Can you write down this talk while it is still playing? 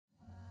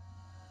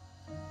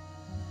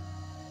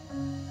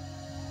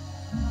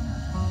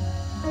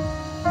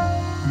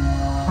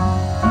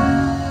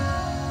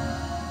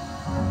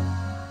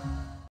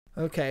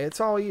Okay, it's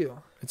all you.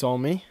 It's all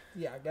me?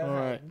 Yeah, go all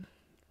ahead.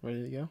 Right.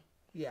 Ready to go?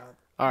 Yeah.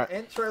 All right.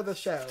 Intro the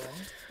show.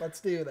 Let's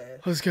do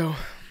this. Let's go.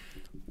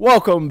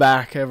 Welcome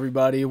back,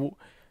 everybody.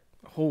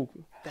 Hold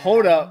up.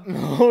 Hold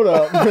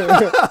up.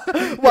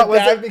 What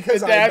was it because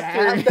the I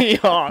dad threw me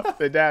off.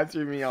 The dad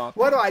threw me off.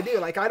 What do I do?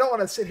 Like, I don't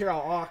want to sit here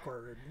all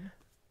awkward.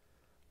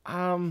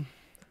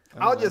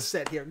 I'll just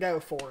sit here. Go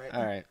for it.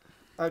 All right.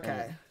 Okay. All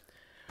right.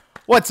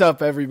 What's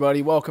up,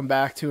 everybody? Welcome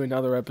back to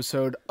another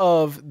episode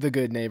of the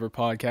Good Neighbor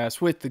Podcast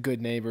with the good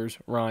neighbors,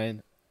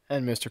 Ryan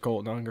and Mr.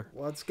 Colton Unger.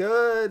 What's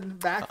good?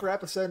 Back for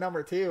episode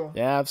number 2.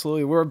 Yeah,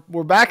 absolutely.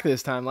 We're back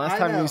this time. Last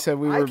time we said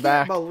we were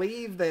back. I can't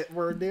believe that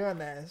we're doing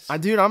this.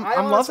 I'm loving it. I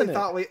honestly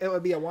thought it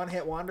would be a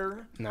one-hit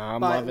wonder. No,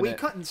 I'm loving it. But we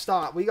couldn't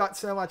stop. We got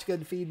so much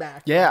good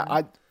feedback. Yeah,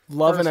 I'm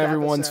loving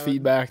everyone's episode.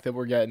 feedback that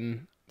we're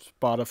getting.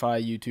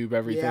 Spotify, YouTube,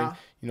 everything. Yeah.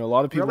 You know, a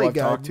lot of people Really I've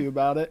talked to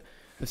about it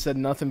have said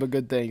nothing but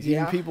good things.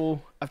 Yeah. Even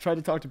people, I've tried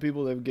to talk to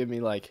people that would give me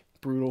like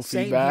brutal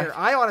Same feedback. here.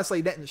 I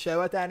honestly didn't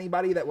show it to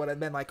anybody that would have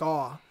been like,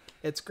 oh,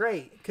 it's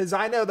great. Because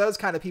I know those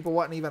kind of people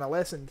wouldn't even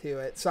listen to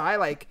it. So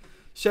I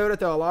showed it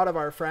to a lot of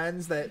our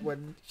friends that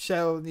would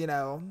show,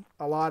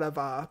 a lot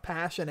of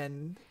passion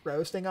in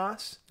roasting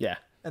us. Yeah.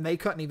 And they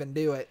couldn't even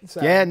do it.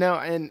 So Yeah, no,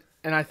 and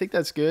I think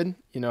that's good.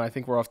 I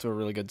think we're off to a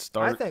really good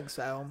start. I think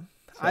so.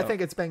 I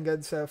think it's been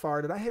good so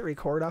far. Did I hit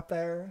record up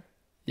there?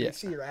 Yeah. You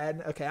see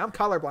red? Okay, I'm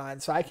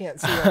colorblind, so I can't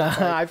see it.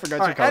 I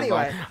forgot you're colorblind.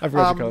 Anyway, I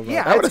forgot you're colorblind.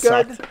 Yeah, it's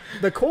good.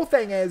 The cool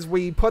thing is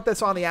we put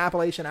this on the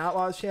Appalachian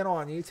Outlaws channel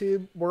on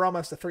YouTube. We're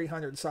almost to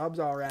 300 subs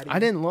already. I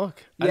didn't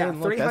look. Yeah,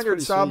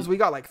 300 subs. Sweet. We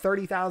got like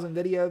 30,000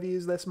 video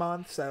views this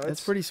month, so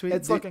that's pretty sweet.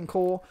 It's looking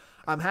cool.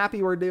 I'm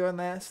happy we're doing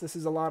this. This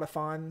is a lot of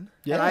fun.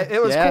 Yeah, and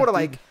it was cool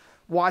to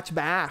watch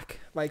back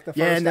the first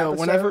episode.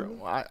 Whenever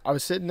I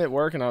was sitting at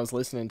work and I was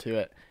listening to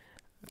it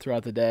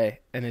throughout the day,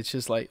 and it's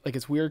just like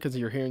it's weird because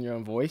you're hearing your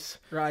own voice,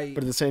 right?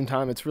 But at the same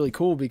time, it's really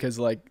cool because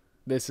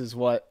this is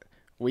what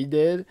we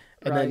did,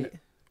 and then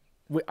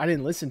I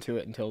didn't listen to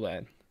it until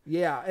then.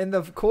 Yeah, and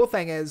the cool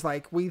thing is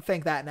we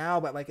think that now,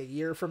 but a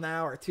year from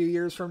now or 2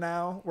 years from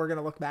now, we're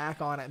gonna look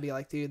back on it and be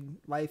like, dude,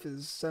 life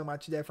is so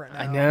much different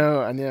now.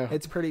 I know.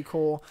 It's pretty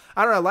cool.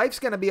 I don't know. Life's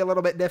gonna be a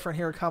little bit different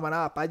here coming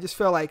up. I just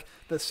feel like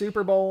the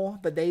Super Bowl,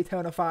 the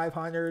Daytona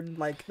 500,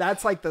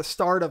 that's the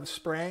start of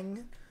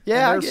spring.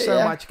 Yeah, and there's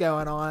so much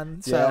going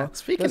on. So yeah.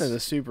 Speaking of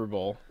the Super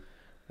Bowl,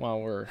 while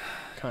we're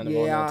kind of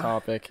on that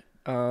topic,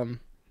 I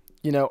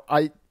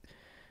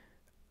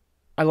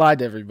lied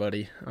to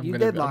everybody. I'm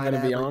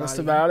gonna be honest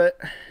about it,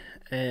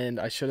 and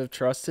I should have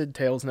trusted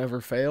tails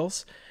never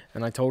fails.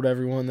 And I told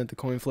everyone that the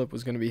coin flip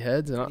was going to be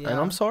heads, and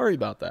I'm sorry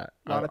about that.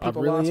 A lot of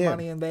people lost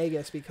money in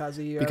Vegas because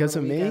of you. Because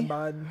of me,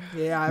 bud.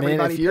 Yeah,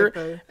 everybody.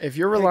 Man, if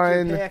you're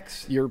relying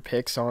your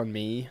picks on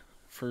me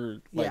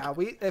for if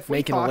we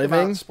making talk a living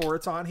about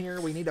sports on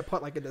here, we need to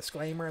put a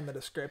disclaimer in the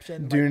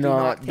description. Do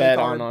not bet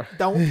on our.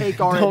 Don't take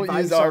our don't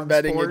advice use our on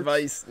betting sports.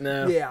 advice.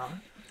 No. Yeah.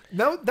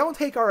 No, don't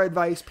take our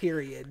advice,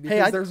 period.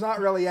 Because there's not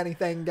really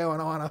anything going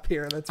on up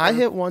here. I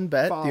hit one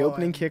bet. The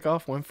opening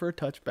kickoff went for a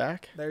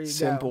touchback. There you go.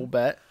 Simple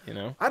bet,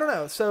 I don't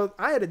know. So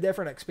I had a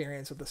different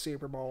experience with the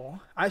Super Bowl.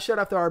 I showed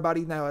up to our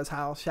buddy Noah's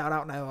house. Shout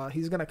out Noah.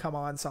 He's going to come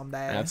on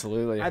someday.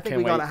 Absolutely. I think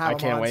we got to have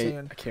him on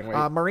soon. I can't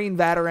wait. Marine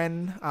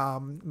veteran,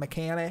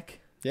 mechanic.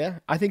 Yeah,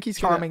 I think he's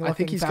charming. I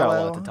think he's got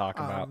a lot to talk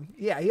about.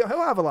 Yeah, he'll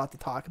have a lot to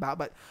talk about.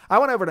 But I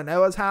went over to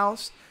Noah's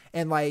house,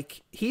 and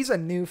he's a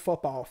new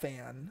football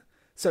fan.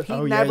 So he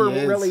never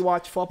really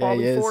watched football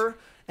before.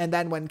 And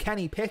then when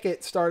Kenny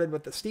Pickett started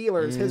with the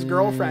Steelers, his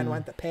girlfriend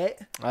went to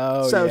Pitt.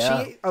 Oh, so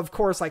she, of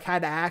course, had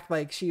to act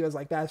like she was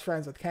best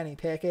friends with Kenny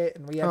Pickett,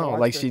 and we had to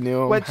watch she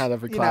knew him, had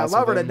every class.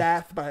 Love her to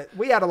death, but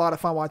we had a lot of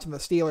fun watching the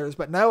Steelers.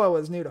 But Noah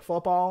was new to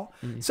football,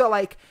 so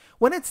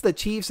when it's the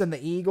Chiefs and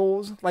the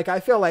Eagles, I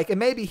feel and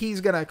maybe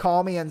he's gonna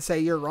call me and say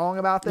you're wrong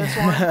about this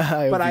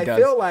one, but I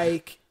feel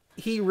like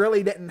he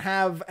really didn't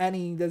have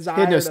any desire.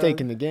 He had no stake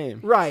in the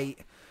game, right?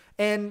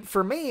 And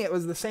for me, it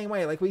was the same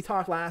way. We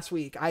talked last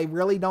week. I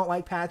really don't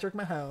like Patrick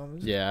Mahomes.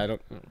 Yeah, I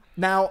don't.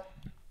 Now,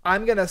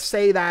 I'm going to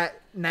say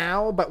that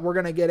now, but we're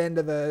going to get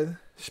into the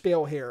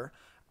spiel here.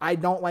 I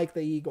don't like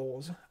the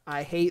Eagles.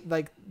 I hate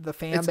the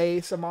fan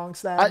base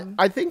amongst them.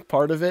 I think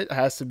part of it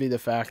has to be the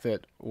fact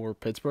that we're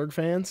Pittsburgh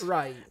fans.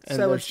 Right. And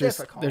so there's it's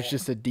difficult. There's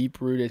just a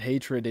deep-rooted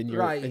hatred in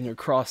your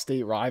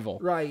cross-state rival.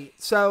 Right.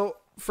 So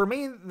for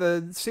me,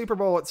 the Super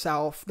Bowl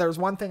itself, there's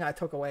one thing I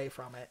took away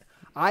from it.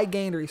 I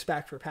gained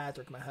respect for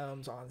Patrick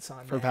Mahomes on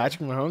Sunday. For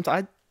Patrick Mahomes?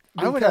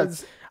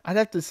 I'd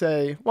have to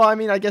say, well,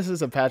 I guess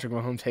as a Patrick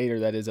Mahomes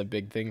hater, that is a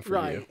big thing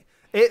for you.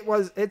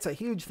 It's a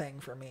huge thing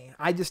for me.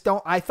 I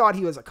thought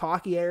he was a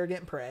cocky,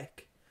 arrogant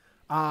prick,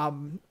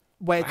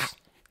 which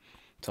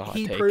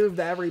he proved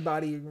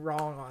everybody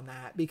wrong on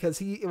that because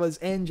he was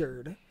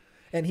injured.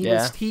 And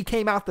he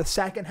came out the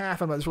second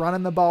half and was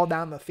running the ball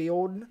down the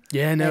field.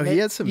 Yeah, no, he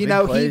had some big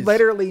plays. He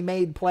literally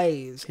made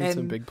plays. He had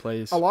some big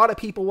plays. A lot of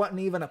people wouldn't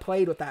even have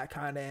played with that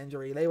kind of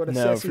injury. They would have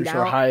sissied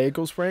out. High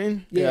ankle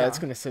sprain? Yeah, it's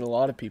going to sit a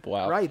lot of people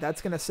out. Right,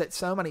 that's going to sit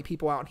so many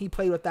people out. And he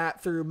played with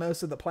that through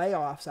most of the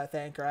playoffs, I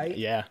think, right?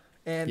 Yeah.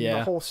 in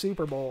the whole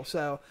Super Bowl.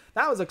 So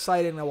that was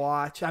exciting to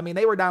watch. I mean,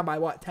 they were down by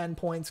 10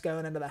 points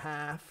going into the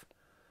half.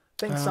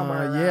 I think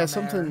somewhere around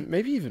something there.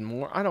 maybe even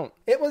more. I don't.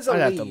 It was a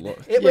lead.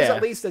 It was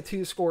at least a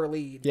 2-score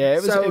lead. Yeah,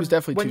 it was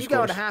definitely when 2 you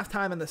scores. go to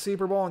halftime in the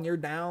Super Bowl and you're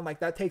down, like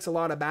that takes a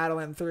lot of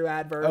battling through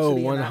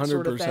adversity and that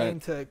sort of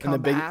thing to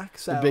come back.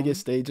 So the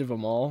biggest stage of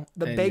them all.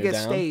 The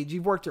biggest stage.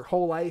 You've worked your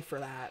whole life for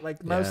that.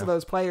 Like most of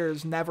those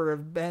players never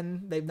have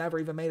been. They've never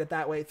even made it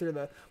that way through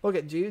the. Look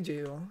at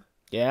Juju.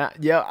 Yeah.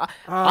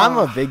 I'm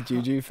a big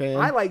Juju fan.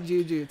 I like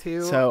Juju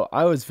too. So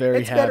I was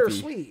very happy. It's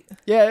bittersweet.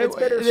 Yeah, it's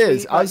bittersweet. It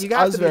is. I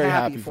was very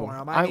happy for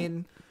him. I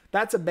mean,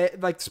 that's a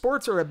bit like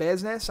sports are a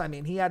business. I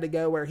mean, he had to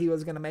go where he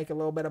was going to make a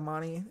little bit of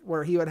money,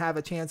 where he would have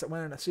a chance at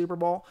winning a Super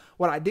Bowl.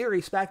 What I do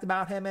respect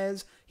about him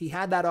is he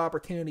had that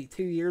opportunity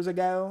 2 years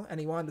ago, and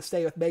he wanted to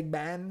stay with Big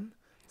Ben.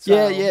 So,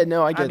 I get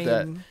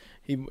that.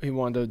 He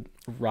wanted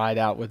to ride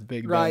out with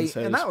Big Ben,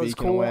 so and that was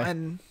cool. Away.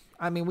 And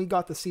I mean, we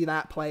got to see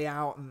that play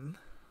out, and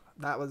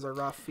that was a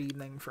rough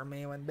evening for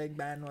me when Big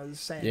Ben was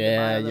saying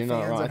goodbye to the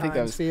fans at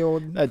Heinz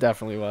Field. That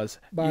definitely was.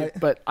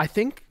 But I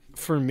think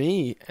for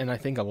me, and I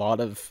think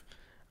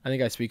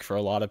I speak for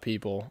a lot of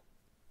people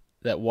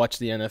that watch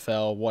the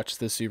NFL, watch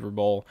the Super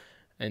Bowl,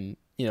 and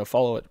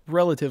follow it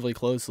relatively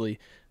closely,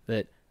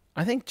 that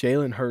I think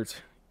Jalen Hurts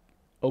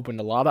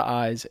opened a lot of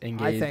eyes and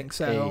gave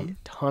a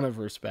ton of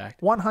respect.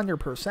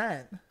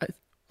 100%.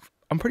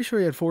 I'm pretty sure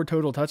he had 4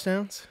 total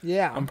touchdowns.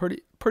 Yeah. I'm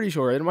pretty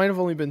sure. It might have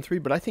only been 3,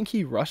 but I think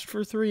he rushed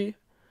for 3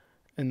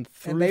 and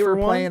threw for 1. And they were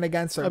playing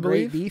against a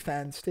great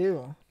defense,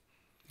 too.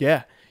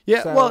 Yeah.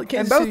 Yeah, so,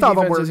 and both of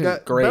them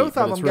were great. Both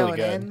of them really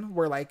going in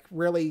were like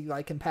really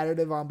like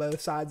competitive on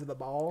both sides of the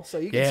ball. So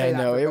you can say that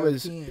for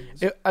both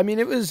teams.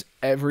 It was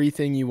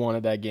everything you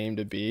wanted that game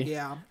to be.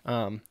 Yeah.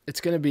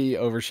 It's going to be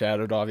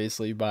overshadowed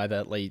obviously by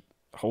that late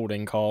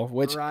holding call,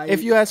 which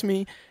if you ask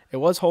me, it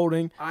was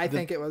holding. I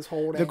think it was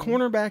holding. The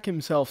cornerback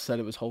himself said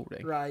it was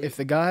holding. Right.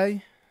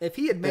 If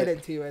he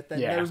admitted to it, then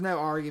there's no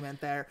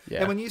argument there. Yeah.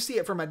 And when you see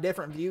it from a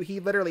different view, he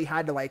literally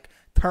had to like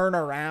turn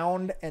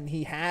around and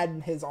he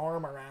had his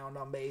arm around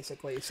him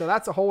basically. So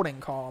that's a holding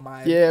call, in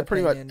my opinion.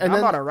 Pretty much. And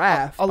I'm not a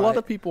ref. A lot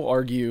of people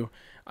argue,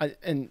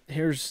 and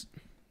here's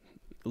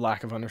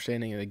lack of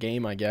understanding of the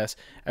game, I guess.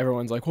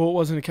 Everyone's like, well, it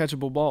wasn't a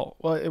catchable ball.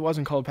 Well, it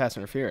wasn't called pass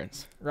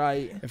interference.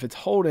 Right. If it's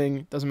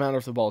holding, doesn't matter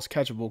if the ball is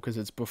catchable because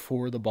it's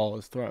before the ball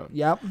is thrown.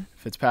 Yep.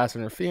 If it's pass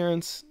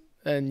interference,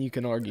 then you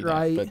can argue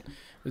that. But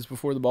it was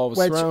before the ball was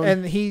thrown.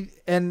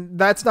 And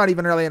that's not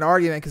even really an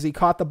argument because he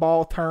caught the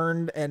ball,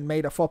 turned, and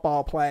made a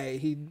football play.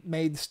 He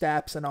made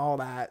steps and all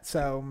that.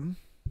 So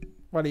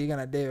what are you going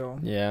to do?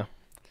 Yeah.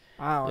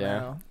 I don't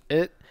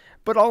know.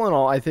 But all in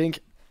all, I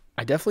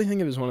definitely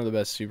think it was one of the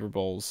best Super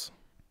Bowls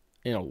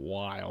in a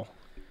while.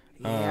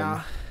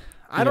 Yeah.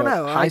 I don't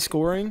know. High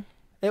scoring?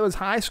 It was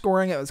high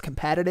scoring. It was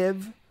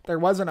competitive. There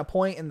wasn't a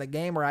point in the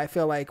game where I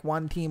feel like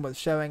one team was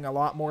showing a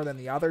lot more than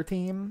the other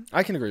team.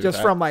 I can agree with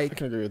that. I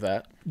can agree with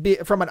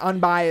that. From an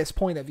unbiased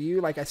point of view,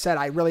 like I said,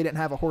 I really didn't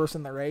have a horse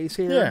in the race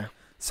here. Yeah.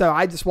 So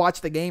I just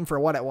watched the game for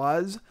what it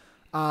was.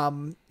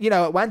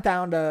 It went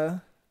down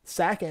to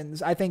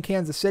seconds. I think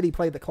Kansas City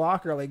played the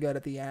clock really good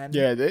at the end.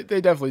 Yeah, they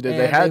definitely did.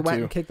 And they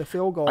went and kicked the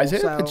field goal.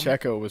 Isaiah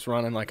Pacheco was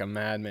running like a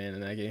madman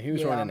in that game. He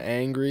was running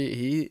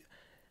angry.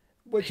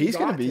 He's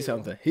going to be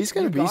something. He's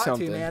going to be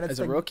something. Man. As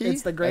a rookie,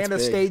 it's the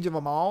grandest stage of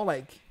them all.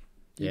 Like,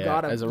 you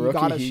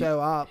gotta show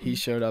up. He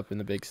showed up in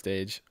the big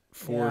stage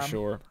for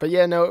sure. But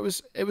yeah, no, it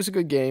was a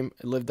good game.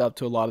 It lived up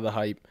to a lot of the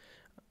hype.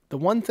 The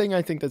one thing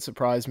I think that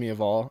surprised me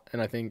of all,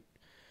 and I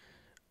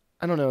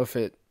don't know if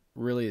it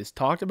really is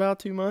talked about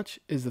too much,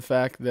 is the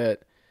fact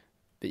that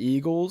the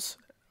Eagles,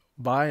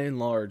 by and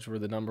large, were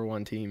the number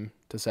 1 team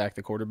to sack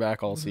the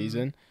quarterback all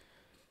season.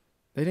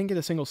 They didn't get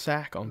a single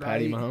sack on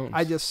Patty Mahomes.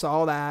 I just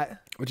saw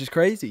that. Which is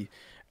crazy.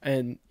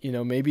 And,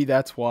 maybe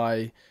that's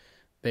why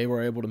they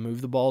were able to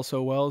move the ball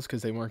so well, is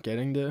because they weren't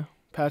getting to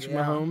Patrick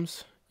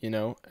Mahomes,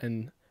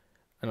 and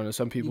I don't know,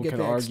 some people can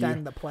argue.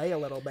 Extend the play a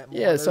little bit more.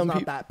 Yeah, there's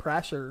not that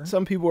pressure.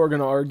 Some people are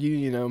going to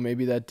argue,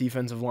 maybe that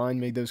defensive line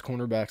made those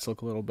cornerbacks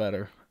look a little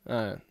better.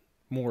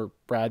 More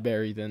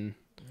Bradbury than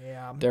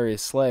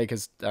Darius Slay,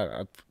 because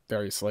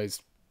Darius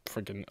Slay's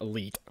freaking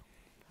elite.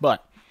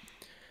 But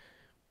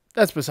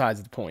that's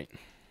besides the point.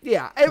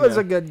 Yeah, it was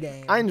a good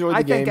game. I enjoyed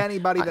the game. I think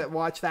anybody that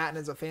watched that and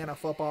is a fan of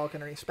football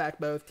can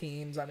respect both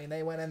teams. I mean,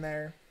 they went in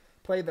there,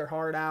 played their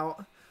heart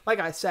out. Like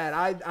I said,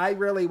 I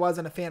really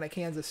wasn't a fan of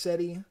Kansas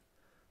City,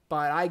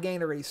 but I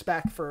gained a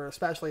respect for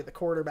especially the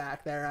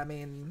quarterback there. I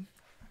mean,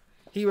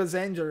 he was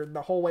injured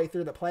the whole way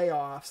through the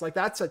playoffs. Like,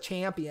 that's a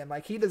champion.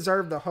 Like, he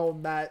deserved to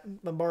hold that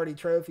Lombardi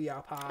trophy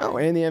up high. Oh,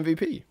 and the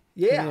MVP.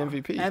 Yeah,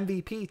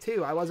 MVP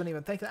too. I wasn't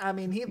even thinking. I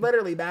mean, he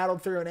literally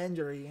battled through an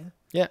injury.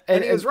 Yeah,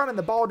 and he was running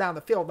the ball down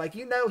the field. Like,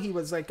 he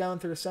was like going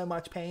through so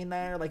much pain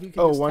there. Like, you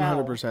could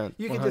 100%.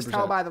 You could just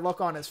tell by the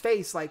look on his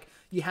face. Like,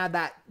 you had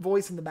that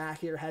voice in the back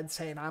of your head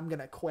saying, "I'm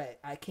gonna quit.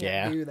 I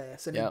can't do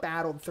this." And he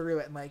battled through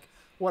it and like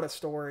What a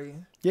story.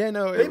 Yeah,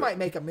 no. They might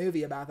make a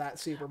movie about that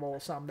Super Bowl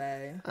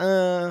someday.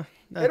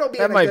 It'll be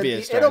in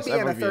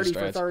a 30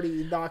 for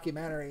 30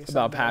 documentary.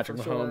 About Patrick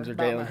Mahomes or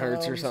Jalen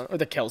Hurts or something. Or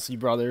the Kelsey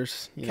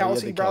brothers.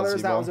 Kelsey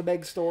brothers, that was a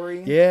big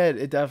story. Yeah,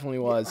 it definitely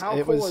was.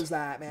 How cool was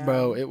that, man?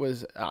 Bro, it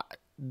was...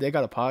 they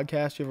got a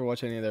podcast. You ever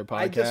watch any of their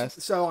podcasts?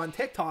 So on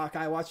TikTok,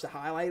 I watched a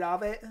highlight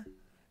of it.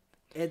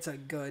 It's a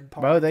good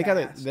podcast.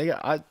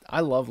 Bro, I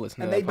love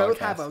listening to that podcast. And they both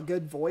have a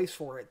good voice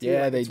for it, too.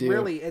 Yeah, they do.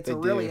 It's a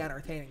really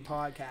entertaining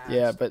podcast.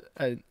 Yeah, but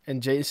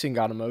and Jason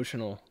got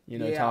emotional,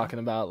 talking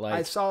about, like...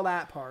 I saw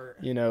that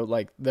part.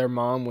 Like, their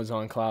mom was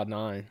on cloud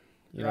 9.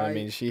 You know what I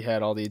mean? She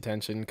had all the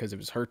attention because it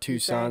was her two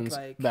sons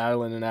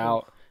battling it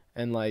out.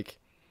 And, like,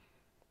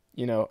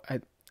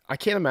 I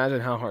can't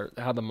imagine how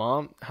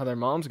their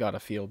moms got to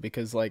feel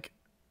because, like,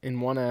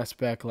 in one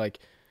aspect, like,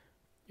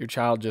 your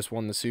child just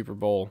won the Super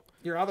Bowl.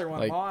 Your other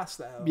one lost,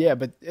 though. Yeah,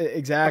 but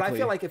exactly. But I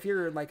feel like if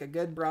you're, like, a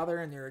good brother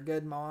and you're a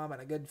good mom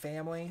and a good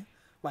family,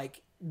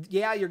 like,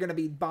 yeah, you're going to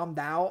be bummed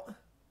out.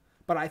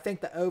 But I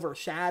think the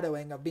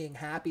overshadowing of being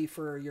happy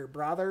for your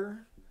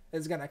brother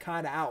is going to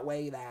kind of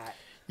outweigh that.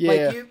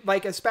 Yeah.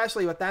 Like,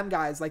 especially with them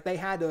guys, like, they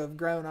had to have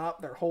grown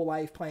up their whole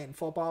life playing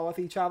football with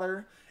each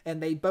other.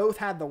 And they both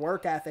had the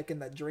work ethic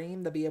and the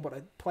dream to be able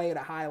to play at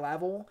a high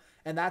level.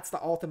 And that's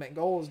the ultimate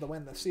goal, is to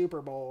win the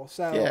Super Bowl.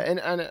 So yeah,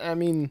 and I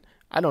mean,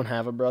 I don't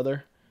have a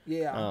brother.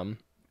 Yeah.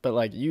 But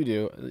like you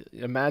do,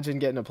 imagine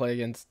getting to play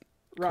against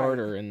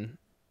Carter and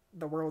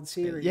the World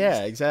Series.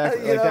 Yeah,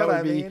 exactly. Like that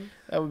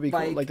would be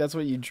cool. Like that's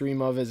what you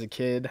dream of as a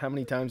kid. How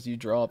many times do you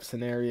draw up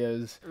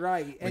scenarios?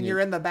 Right. And you're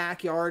in the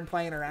backyard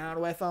playing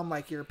around with them,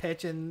 like you're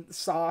pitching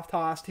soft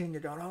toss to, and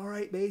you're going, all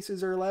right,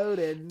 bases are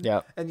loaded.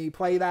 Yeah. And you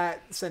play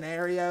that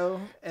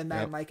scenario, and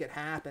then like it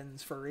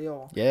happens for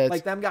real. Yeah.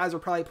 Like them guys were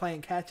probably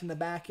playing catch in the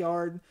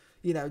backyard,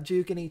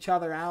 juking each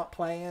other out,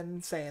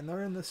 playing, saying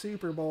they're in the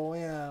Super Bowl.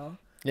 Yeah.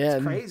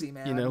 It's crazy,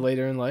 man.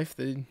 Later in life,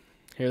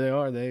 here they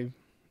are.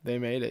 They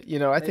made it.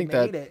 I think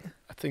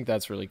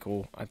that's really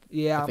cool. I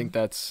think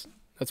that's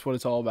what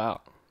it's all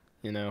about.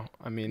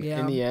 I mean,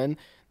 in the end,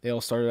 they all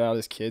started out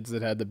as kids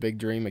that had the big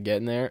dream of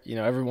getting there.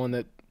 Everyone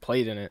that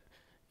played in it,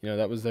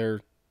 that was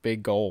their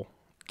big goal.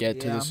 Get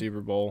to the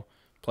Super Bowl,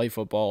 play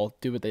football,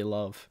 do what they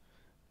love.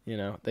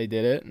 They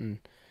did it. And,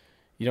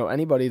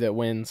 anybody that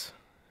wins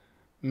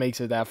makes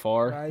it that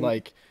far. Right.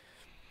 Like,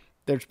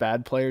 there's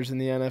bad players in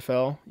the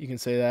NFL. You can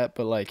say that.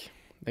 But, like,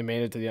 they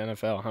made it to the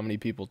NFL. How many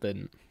people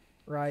didn't?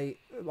 Right.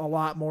 A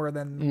lot more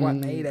than what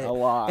made it. A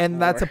lot. And more.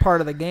 That's a part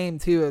of the game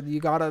too.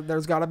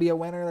 There's gotta be a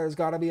winner, there's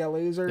gotta be a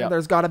loser. Yep.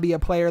 There's gotta be a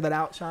player that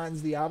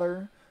outshines the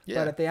other. Yeah.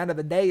 But at the end of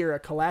the day, you're a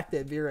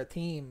collective, you're a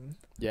team.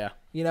 Yeah.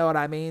 You know what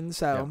I mean?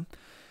 So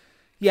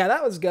yeah,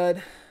 that was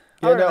good.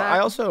 Yeah, no, I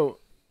also,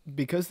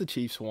 because the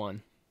Chiefs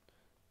won,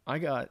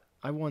 I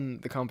won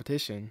the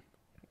competition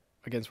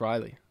against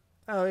Riley.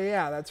 Oh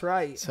yeah, that's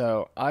right.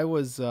 So I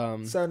was I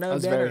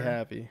was very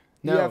happy.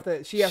 No,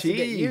 she has to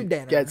get you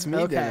dinner. Gets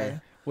me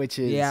dinner. Which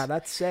is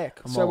that's sick.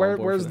 So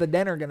where's the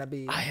dinner gonna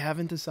be? I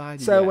haven't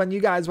decided. So yet. when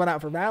you guys went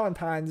out for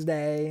Valentine's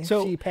Day,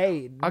 she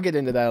paid. I'll get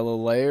into that a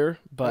little later,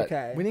 but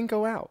we didn't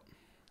go out.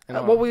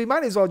 Well, we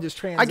might as well just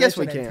transition. I guess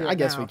we can.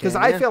 Because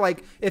I feel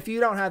like if you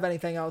don't have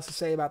anything else to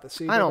say about the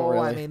Super Bowl,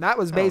 really. I mean, that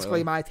was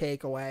basically my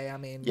takeaway. I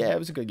mean, yeah, it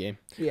was a good game.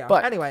 Yeah.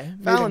 But anyway,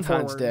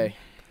 Valentine's Day,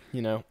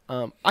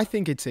 I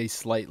think it's a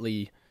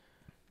slightly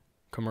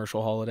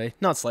commercial holiday.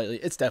 Not slightly,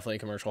 it's definitely a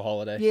commercial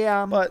holiday.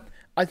 Yeah. But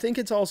I think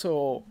it's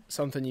also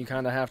something you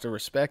kind of have to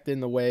respect in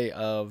the way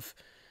of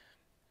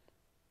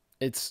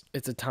it's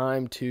a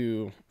time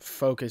to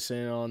focus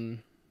in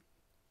on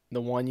the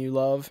one you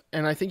love,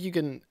 and I think you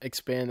can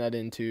expand that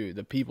into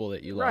the people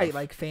that you love. Right,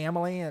 like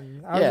family,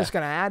 and I was just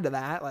going to add to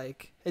that,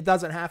 like, it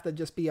doesn't have to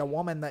just be a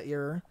woman that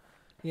you're,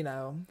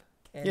 into.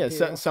 Yeah,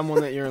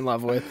 someone that you're in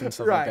love with and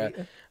stuff like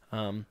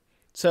that.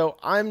 So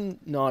I'm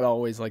not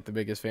always like the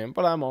biggest fan,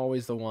 but I'm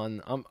always the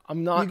one.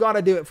 I'm not. You got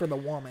to do it for the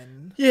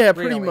woman. Yeah,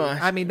 pretty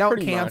much. I mean, don't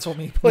cancel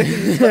me,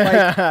 please.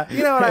 But like,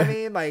 you know what I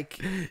mean? Like,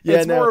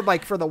 it's more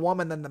like for the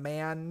woman than the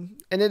man.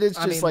 And it is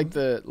just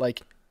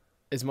like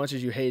as much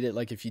as you hate it,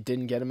 like if you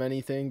didn't get him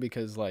anything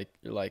because like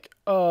you're like,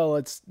 oh,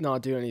 let's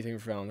not do anything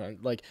for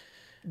Valentine's. Like,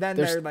 then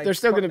they're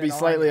still going to be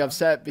slightly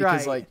upset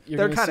because like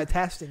they're kind of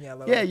testing you a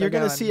little. Yeah, you're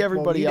going to see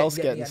everybody else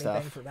getting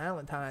stuff for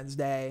Valentine's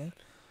Day.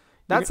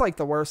 That's like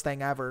the worst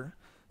thing ever.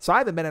 So I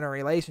haven't been in a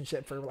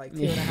relationship for like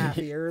 2.5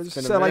 years.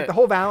 So like the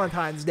whole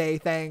Valentine's Day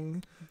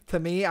thing, to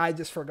me, I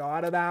just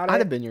forgot about it.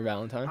 I'd have been your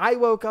Valentine. I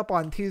woke up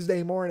on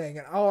Tuesday morning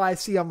and all I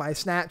see on my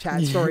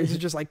Snapchat stories is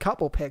just like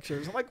couple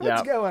pictures. I'm like,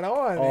 what's going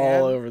on,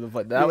 man? All over the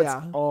place. That was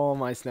all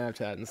my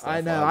Snapchat and stuff.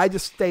 I know. I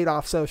just stayed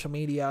off social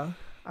media.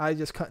 I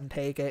just couldn't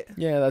take it.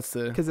 Yeah, that's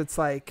because it's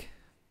like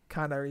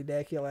kind of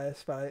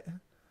ridiculous, but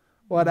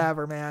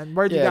whatever, man.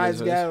 Where'd you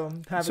guys go?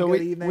 Have a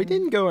good evening. We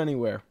didn't go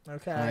anywhere.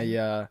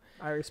 Okay.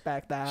 I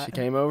respect that. She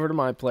came over to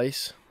my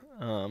place,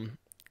 and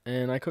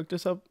I cooked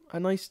us up a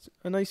nice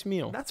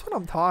meal. That's what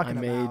I'm talking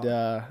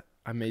about.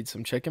 I made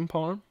some chicken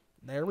parm.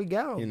 There we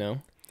go.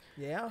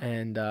 Yeah.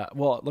 And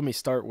well, let me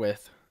start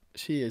with,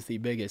 she is the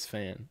biggest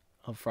fan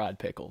of fried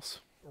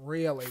pickles.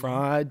 Really?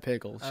 Fried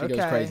pickles. She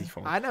goes crazy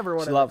for them. I never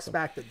would have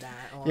expected that.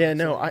 Honestly. Yeah,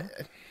 no,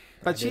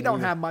 But she don't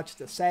have much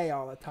to say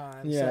all the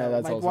time. Yeah, so,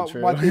 that's like, also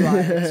true. What do I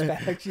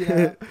expect?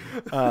 You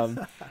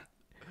know?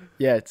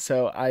 Yeah.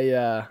 So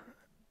I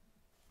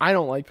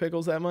don't like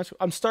pickles that much.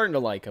 I'm starting to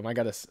like them. Let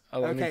me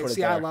put it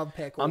there. I love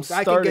pickles. I'm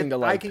starting to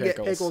like pickles. I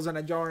can get pickles in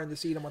a jar and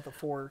just eat them with a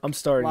fork. I'm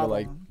starting to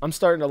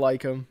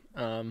like them.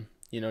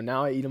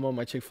 Now I eat them on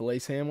my Chick-fil-A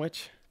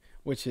sandwich,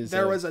 which is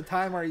there was a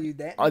time where you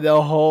didn't.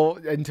 Until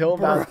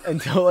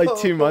like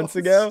 2 months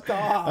ago,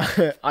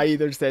 I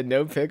either said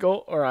no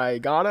pickle or I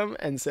got them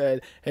and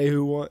said, "Hey,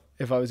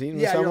 if I was eating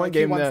with someone,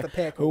 gave them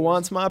who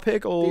wants my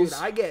pickles?" Dude,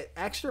 I get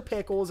extra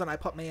pickles and I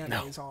put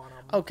mayonnaise on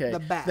them. Okay,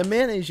 the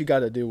mayonnaise you got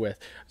to do with.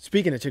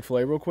 Speaking of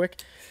Chick-fil-A, real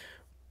quick,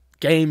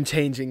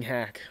 game-changing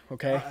hack.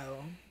 Okay,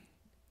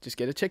 just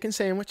get a chicken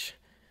sandwich.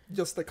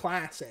 Just the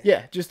classic.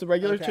 Yeah, just the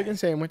regular chicken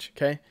sandwich.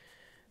 Okay,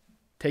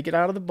 take it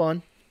out of the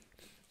bun.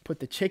 Put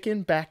the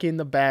chicken back in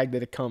the bag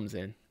that it comes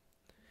in.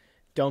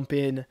 Dump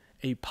in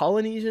a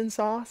Polynesian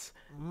sauce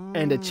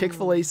and a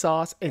Chick-fil-A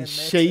sauce and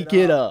shake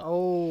it up.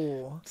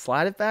 Oh.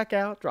 Slide it back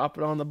out. Drop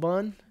it on the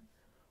bun.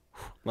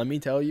 Let me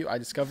tell you, I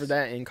discovered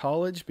that in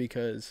college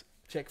because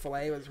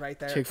Chick-fil-A was right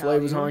there. Chick-fil-A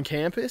was on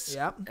campus.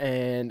 Yep.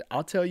 And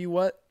I'll tell you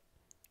what,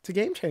 it's a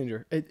game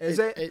changer.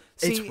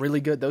 It's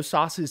really good. Those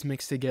sauces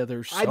mix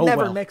together so well. I'd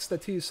never mix the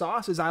two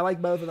sauces. I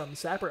like both of them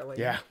separately.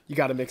 Yeah, you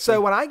got to mix them.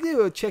 So when I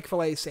do a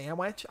Chick-fil-A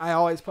sandwich, I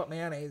always put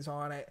mayonnaise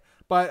on it.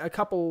 But a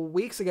couple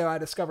weeks ago, I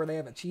discovered they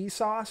have a cheese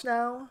sauce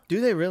now.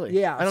 Do they really?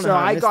 Yeah. I don't know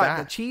how I got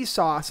the cheese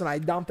sauce and I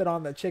dumped it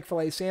on the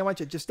Chick-fil-A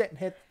sandwich. It just didn't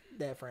hit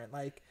different.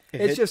 Like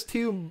it's just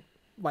too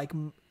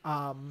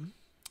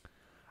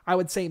I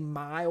would say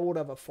mild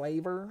of a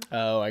flavor.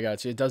 Oh, I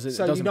got you. It doesn't.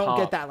 So it doesn't you don't pop.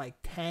 get that like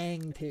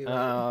tang to it.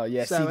 Oh,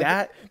 yeah. So see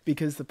that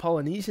because the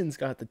Polynesians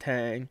got the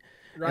tang.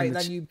 Right. And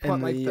then you put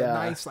like the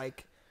nice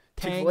like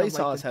tang Chick-fil-A of,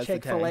 sauce like, the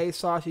Chick-fil-A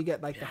sauce. You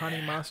get like the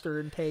honey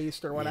mustard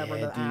taste or whatever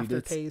the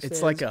aftertaste is.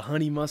 It's like a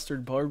honey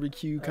mustard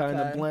barbecue kind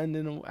of blend,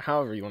 in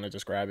however you want to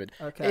describe it.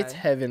 Okay. It's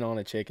heaven on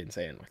a chicken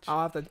sandwich.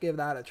 I'll have to give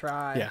that a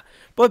try. Yeah.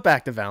 But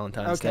back to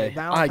Valentine's Day.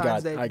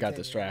 Valentine's Day I got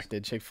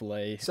distracted.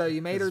 Chick-fil-A. So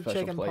you made her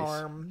chicken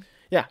parm.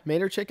 Yeah,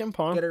 made her chicken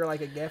parm. Get her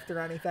like a gift or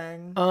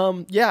anything?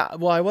 Yeah.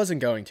 Well, I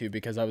wasn't going to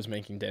because I was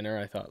making dinner.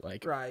 I thought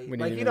like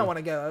you don't want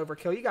to go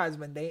overkill. You guys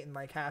have been dating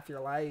like half your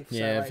life. So,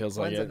 yeah, it feels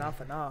like it.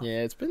 Enough.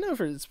 Yeah, it's been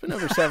over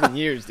 7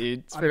 years,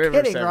 dude. I'm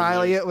kidding,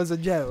 Riley. It was a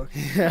joke.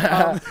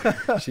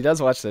 She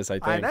does watch this, I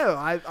think. I know.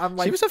 I'm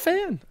like she was a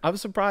fan. I was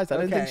surprised. I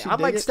didn't think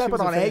I'm like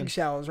stepping on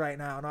eggshells right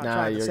now. Not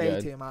trying to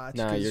say too much.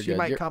 She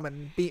might come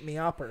and beat me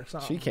up or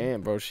something. She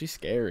can, bro. She's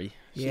scary.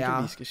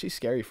 She's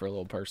scary for a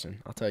little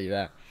person. I'll tell you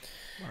that.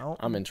 Well,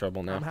 I'm in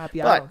trouble now. I'm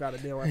happy I don't got to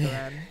deal with her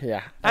then.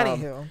 Yeah.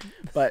 Anywho.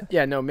 But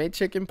yeah, no, made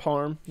chicken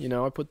parm.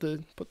 I put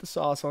the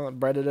sauce on it,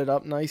 breaded it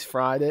up nice,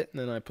 fried it,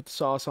 and then I put the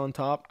sauce on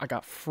top. I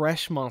got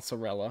fresh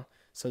mozzarella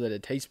so that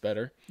it tastes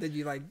better. Did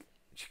you like?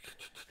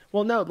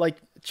 Well, no, like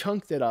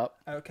chunked it up.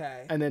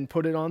 Okay. And then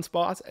put it on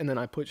spots, and then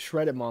I put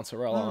shredded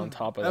mozzarella on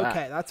top of that.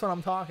 Okay, that's what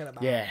I'm talking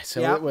about. Yeah, so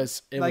it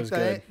was good. It was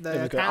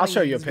good. I'll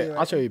show you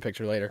a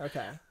picture later.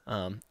 Okay.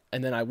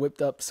 And then I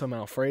whipped up some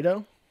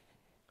Alfredo.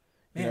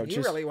 Man,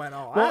 you really went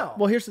all out.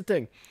 Well, here's the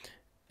thing.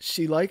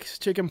 She likes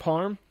chicken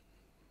parm,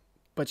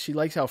 but she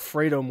likes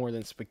Alfredo more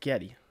than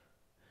spaghetti.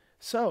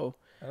 So,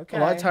 a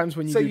lot of times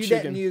when you do chicken... So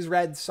you didn't use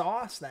red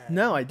sauce then?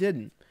 No, I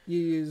didn't. You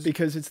used...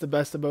 Because it's the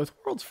best of both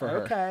worlds for her.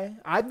 Okay.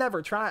 I've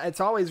never tried...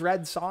 It's always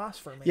red sauce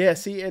for me. Yeah,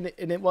 see, and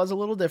it was a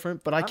little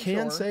different, but I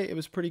can say it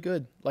was pretty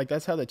good. Like,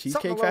 that's how the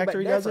Cheesecake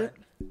Factory does it.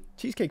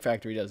 Cheesecake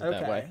Factory does it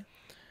that way.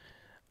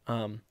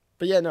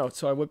 But yeah, no,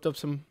 so I whipped up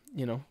some,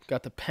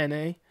 got the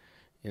penne,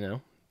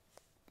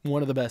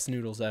 one of the best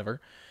noodles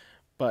ever.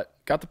 But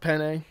got the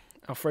penne,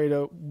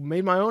 Alfredo,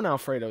 made my own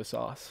Alfredo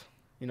sauce.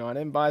 I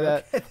didn't buy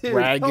that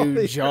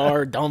ragu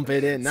jar, dump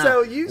it in. Nah,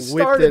 so you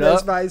started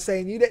this by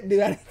saying you didn't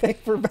do anything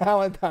for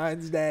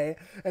Valentine's Day.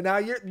 And now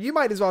you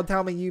might as well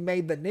tell me you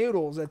made the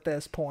noodles at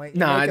this point.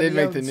 No, I didn't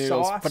make the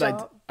noodles,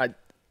 but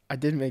I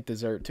did make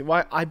dessert too.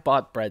 Well, I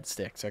bought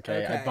breadsticks,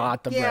 okay? I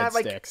bought the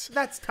breadsticks.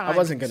 That's time. I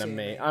wasn't going to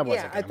make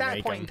at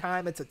that point in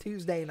time, it's a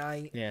Tuesday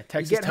night. Yeah,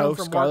 Texas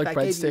toast, garlic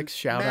breadsticks,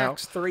 shout out.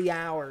 Max 3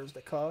 hours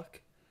to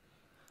cook.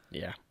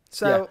 Yeah.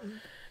 So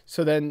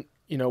then,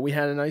 we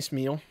had a nice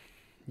meal.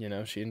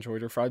 She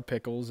enjoyed her fried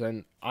pickles,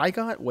 and I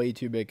got way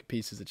too big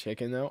pieces of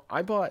chicken, though.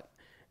 I bought,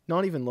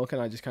 not even looking,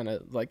 I just kind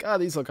of like,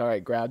 these look all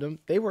right, grabbed them.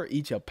 They were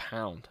each a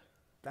pound.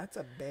 That's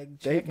a big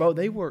chicken.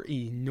 They were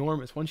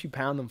enormous. Once you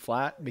pound them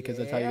flat, because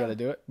that's how you got to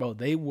do it,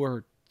 they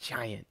were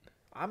giant.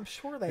 I'm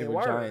sure they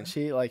were giant.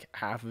 She ate like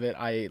half of it.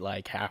 I ate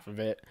like half of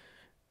it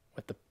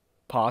with the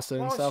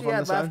pasta and stuff on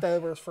the side.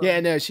 Leftovers for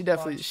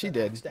she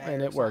did,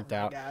 and it worked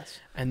out.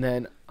 And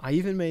then I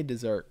even made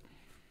dessert.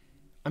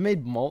 I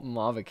made molten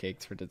lava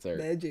cakes for dessert.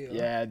 Did you?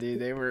 Yeah, dude,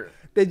 they were.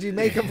 Did you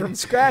make them from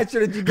scratch,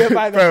 or did you go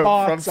by the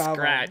box? From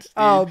scratch.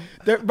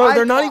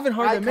 They're not even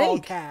hard to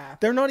make.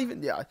 They're not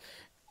even. Yeah.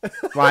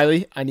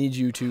 Riley, I need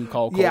you to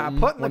call Colton. Yeah,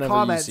 put in the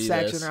comment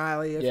section, this.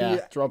 Riley.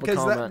 Drop a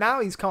comment.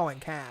 Now he's calling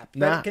cap.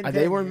 Nah,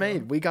 they were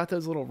made. We got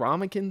those little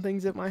ramekin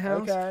things at my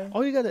house.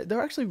 Okay.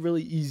 They're actually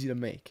really easy to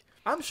make.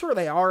 I'm sure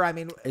they are. I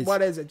mean,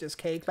 what is it? Just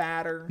cake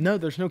batter? No,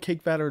 there's no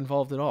cake batter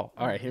involved at all.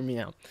 All right, hear me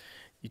out.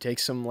 You take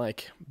some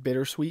like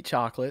bittersweet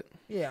chocolate.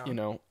 Yeah.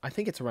 I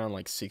think it's around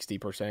like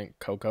 60%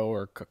 cocoa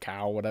or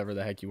cacao, whatever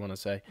the heck you want to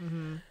say.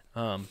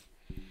 Mm-hmm.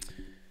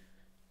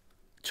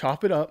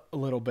 Chop it up a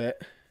little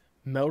bit,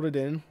 melt it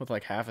in with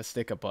like half a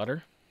stick of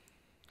butter.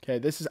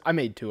 Okay, I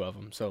made 2 of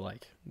them, so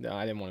like no,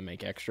 I didn't want to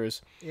make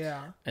extras.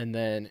 Yeah. And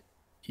then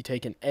you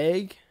take an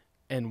egg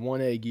and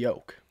 1 egg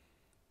yolk.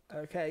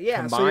 Okay,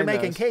 yeah, so you're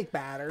making cake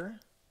batter.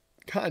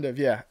 Kind of,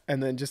 yeah.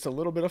 And then just a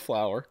little bit of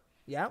flour.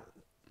 Yep.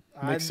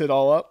 Mix it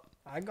all up.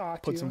 I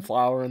got Put some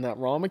flour in that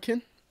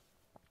ramekin.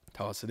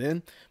 Toss it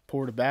in.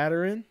 Pour the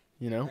batter in.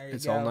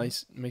 It's all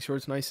nice. Make sure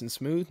it's nice and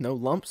smooth. No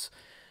lumps.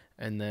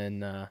 And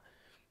then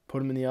put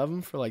them in the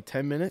oven for like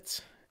 10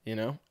 minutes.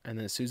 And then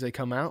as soon as they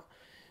come out,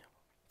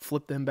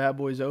 flip them bad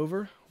boys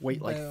over.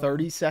 Wait like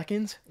 30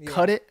 seconds. Yeah.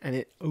 Cut it, and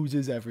it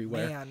oozes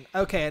everywhere. Man.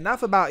 Okay,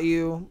 enough about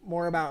you.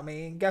 More about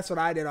me. Guess what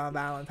I did on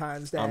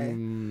Valentine's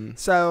Day?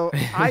 So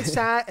I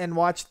sat and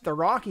watched the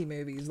Rocky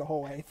movies the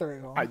whole way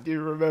through. I do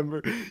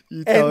remember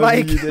you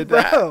telling me you did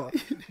that. Bro,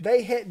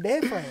 they hit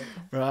different.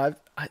 Bro,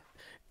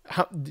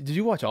 did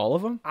you watch all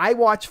of them? I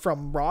watched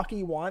from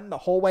Rocky 1 the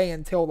whole way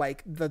until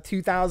like the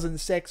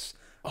 2006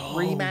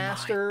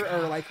 remaster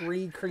or like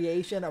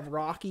recreation of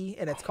Rocky,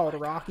 and it's called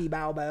Rocky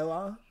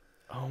Balboa.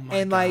 Oh my god.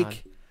 And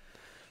like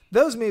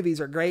those movies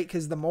are great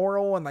because the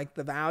moral and like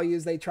the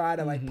values they try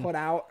to like put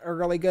out are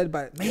really good,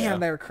 but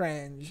man, they're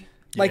cringe.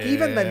 Like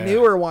even the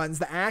newer ones,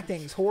 the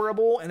acting's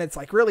horrible and it's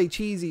like really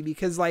cheesy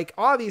because like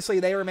obviously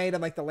they were made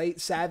in like the late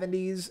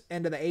 70s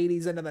into the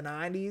 80s into the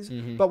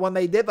 90s, but when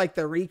they did like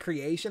the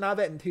recreation of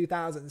it in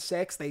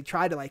 2006, they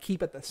tried to like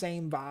keep it the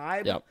same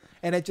vibe,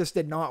 and it just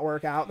did not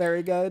work out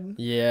very good.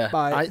 Yeah,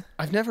 but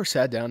I've never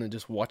sat down and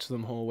just watched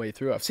them the whole way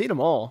through. I've seen them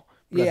all.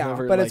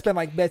 But it's been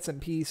like bits and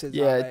pieces.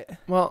 Yeah, of it.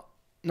 Well,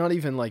 not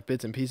even like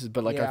bits and pieces,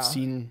 but like I've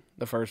seen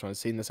the first one, I've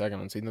seen the second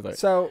one, I've seen the third.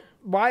 So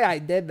why I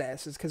did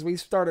this is because we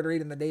started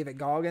reading the David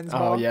Goggins books.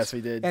 Oh, yes,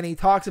 we did. And he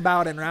talks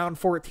about in round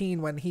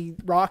 14 when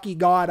Rocky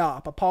got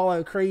up,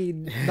 Apollo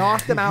Creed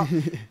knocked him out,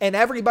 and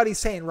everybody's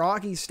saying,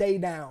 Rocky, stay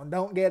down,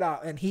 don't get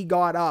up. And he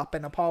got up,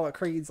 and Apollo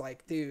Creed's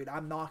like, dude,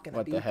 I'm not going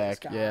to beat this guy.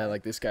 What the heck? Yeah,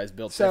 like this guy's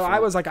built So different. I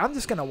was like, I'm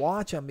just going to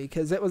watch him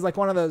because it was like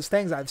one of those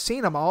things. I've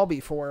seen them all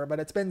before, but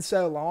it's been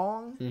so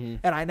long,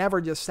 and I never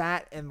just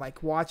sat and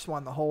like watched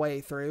one the whole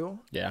way through.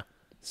 Yeah.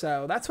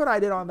 So that's what I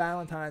did on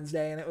Valentine's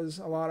Day, and it was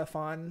a lot of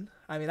fun.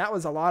 I mean, that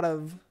was a lot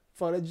of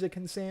footage to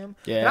consume.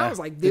 Yeah. And I was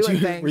like doing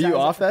things. Were you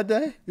off that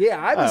day? Yeah,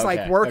 I was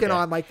like working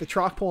on like the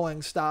truck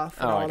pulling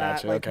stuff and all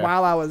that, like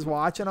while I was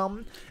watching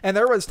them. And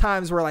there was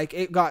times where like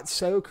it got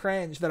so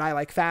cringe that I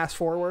like fast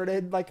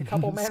forwarded like a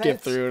couple minutes.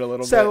 Skip through it a little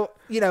bit. So,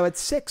 it's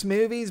 6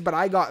 movies, but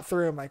I got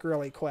through them like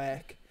really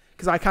quick.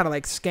 Because I kind of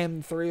like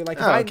skimmed through. Like,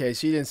 so you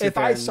didn't sit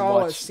there if I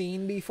saw a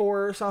scene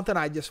before or something,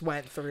 I just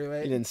went through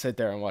it. You didn't sit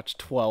there and watch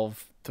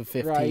 12 to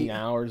 15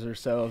 hours or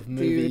so of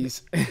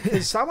movies.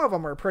 Dude, some of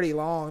them are pretty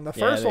long. The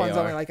first one's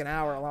only like an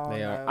hour long.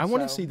 They are. I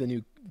want to see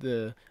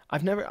I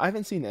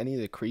haven't seen any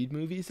of the Creed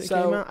movies that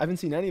came out. I haven't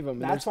seen any of them.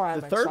 That's why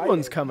the third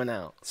one's coming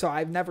out. So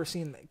I've never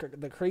seen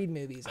the Creed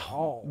movies at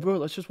all. Bro,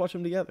 let's just watch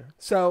them together.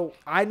 So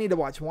I need to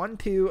watch 1,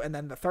 2, and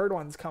then the third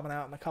one's coming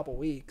out in a couple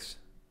weeks.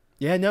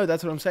 Yeah, no,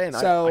 that's what I'm saying.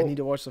 So, I need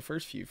to watch the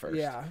first few first.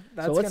 Yeah,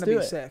 that's going to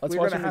be sick. Let's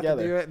We're watch going to have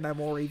together. to do it, and then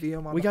we'll review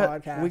them on the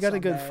podcast. We got a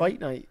good fight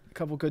night. A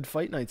couple good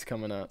fight nights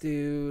coming up.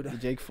 Dude. The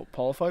Jake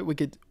Paul fight. We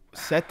could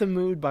set the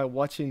mood by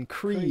watching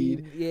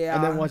Creed.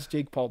 And then watch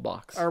Jake Paul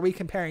box. Are we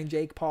comparing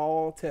Jake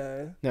Paul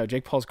to... No,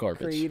 Jake Paul's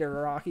garbage. Creed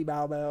or Rocky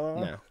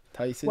Balboa? No.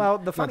 Tyson. Well,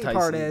 the funny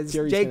part is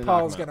Jake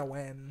Paul's going to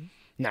win.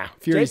 Nah,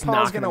 Fury's Jake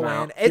Paul's going to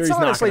win. It's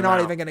honestly not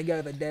even going to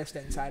go the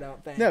distance, I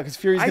don't think. No, because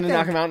Fury's going to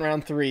knock him out in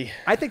round 3.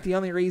 I think the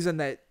only reason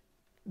that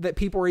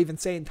people are even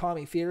saying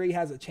Tommy Fury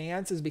has a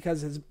chance is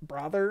because his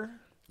brother.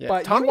 Yeah,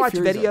 but Tommy you watch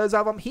Fury's videos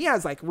of him, he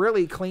has like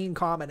really clean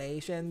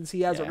combinations.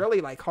 He has a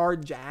really like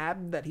hard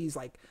jab that he's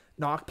like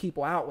knocked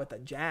people out with a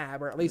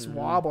jab, or at least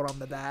wobbled them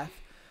to death.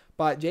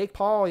 But Jake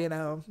Paul,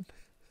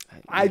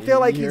 I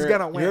feel like he's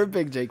gonna win. You're a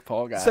big Jake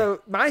Paul guy.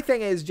 So my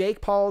thing is Jake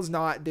Paul's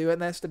not doing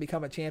this to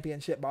become a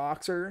championship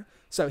boxer.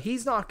 So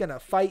he's not gonna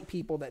fight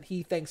people that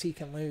he thinks he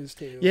can lose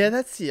to. Yeah,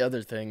 that's the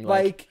other thing.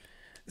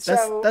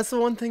 That's the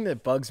one thing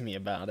that bugs me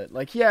about it.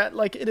 Like, yeah,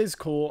 like it is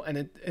cool, and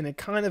it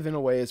kind of in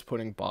a way is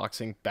putting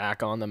boxing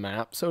back on the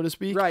map, so to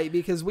speak. Right,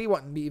 because we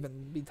wouldn't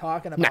even be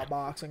talking about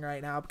boxing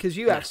right now, because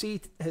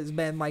UFC has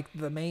been like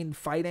the main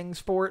fighting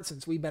sport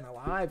since we've been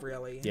alive,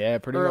 really. Yeah,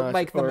 pretty much.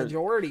 Like the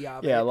majority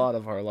of it. Yeah, a lot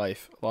of our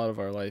life.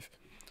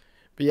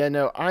 But yeah,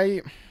 no,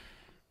 I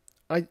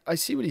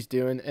see what he's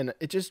doing, and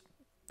it just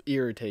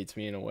irritates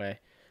me in a way.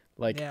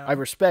 Like, I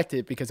respect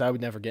it because I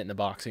would never get in a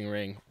boxing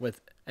ring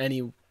with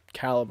any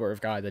caliber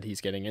of guy that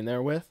he's getting in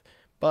there with,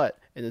 but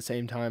at the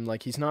same time,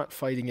 like, he's not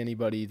fighting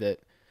anybody that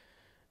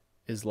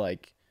is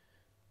like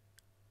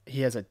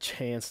he has a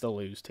chance to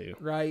lose to.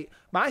 Right.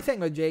 My thing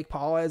with Jake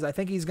Paul is I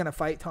think he's going to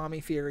fight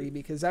Tommy Fury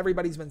because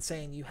everybody's been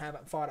saying you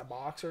haven't fought a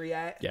boxer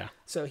yet. Yeah.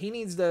 So he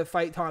needs to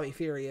fight Tommy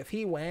Fury. If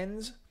he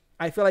wins,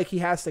 I feel like he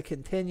has to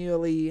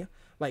continually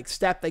like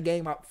step the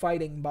game up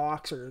fighting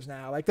boxers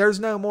now. Like there's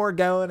no more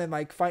going and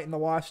like fighting the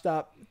washed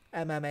up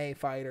MMA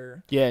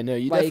fighter. Yeah, no,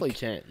 you definitely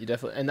can't. You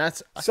definitely, and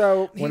that's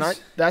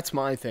that's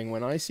my thing.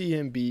 When I see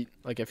him beat,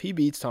 like if he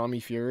beats Tommy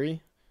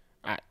Fury,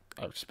 I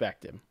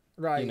respect him.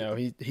 Right. You know,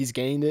 he's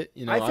gained it.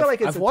 You know, I feel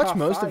like I've watched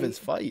most of his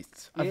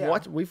fights. Yeah.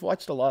 We've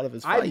watched a lot of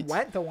his fights. I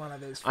went to one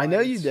of his fights. I know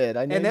you did.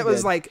 And it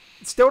was like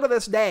still to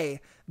this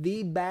day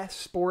the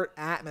best sport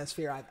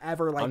atmosphere I've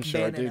ever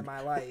been in my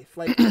life.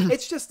 Like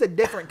it's just a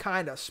different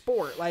kind of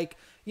sport. Like,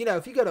 you know,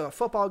 if you go to a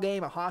football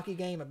game, a hockey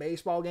game, a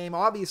baseball game,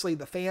 obviously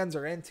the fans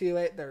are into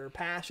it, they're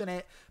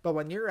passionate, but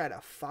when you're at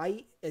a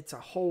fight, it's a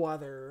whole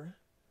other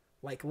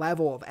like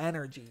level of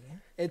energy.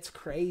 It's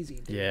crazy,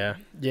 dude.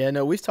 Yeah,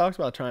 no, we've talked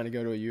about trying to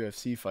go to a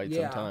UFC fight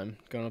sometime.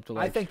 Going up to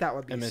I think that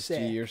would be MSG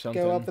sick. Or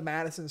something. Go up to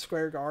Madison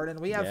Square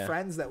Garden. We have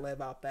friends that live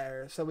up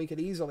there, so we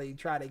could easily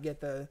try to get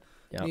to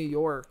New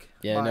York.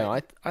 Yeah, no,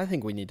 I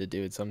think we need to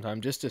do it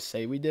sometime just to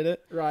say we did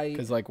it. Right.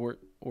 Because like we're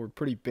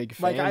pretty big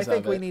fans. Like I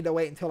think of we it. need to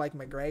wait until like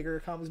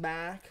McGregor comes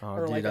back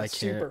or like a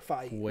super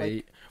fight.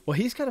 Wait. Well,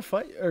 he's gonna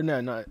fight, or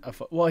no, not a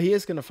fight. Well, he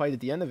is gonna fight at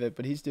the end of it,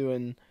 but he's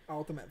doing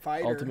Ultimate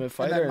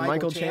Fighter, and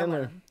Michael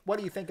Chandler. What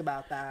do you think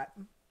about that?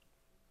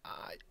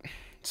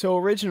 So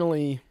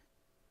originally,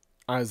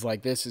 I was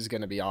like, this is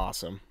gonna be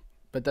awesome,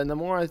 but then the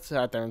more I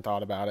sat there and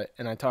thought about it,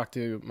 and I talked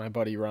to my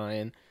buddy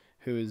Ryan,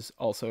 who is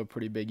also a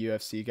pretty big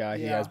UFC guy.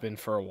 He has been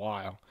for a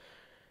while.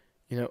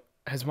 You know,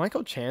 has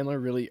Michael Chandler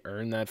really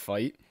earned that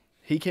fight?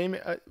 He came.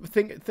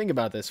 Think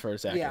about this for a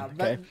second. Yeah,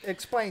 okay?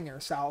 Explain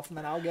yourself, and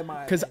then I'll give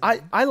my. Because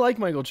I like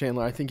Michael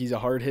Chandler. I think he's a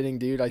hard hitting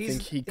dude. I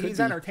think he's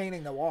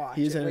entertaining to watch.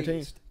 He's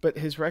entertaining, but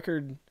his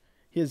record,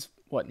 he has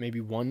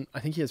maybe one. I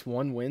think he has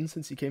one win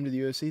since he came to the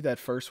UFC. That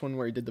first one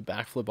where he did the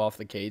backflip off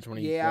the cage when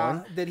he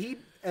won. Did he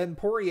and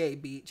Poirier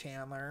beat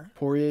Chandler?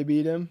 Poirier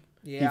beat him.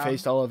 Yeah. He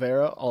faced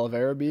Oliveira.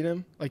 Oliveira beat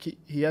him. Like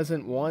he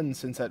hasn't won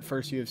since that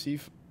first UFC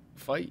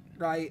fight.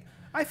 Right.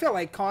 I feel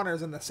like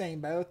Connor's in the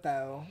same boat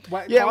though.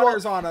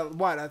 Connor's on a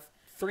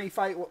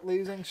 3-fight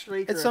losing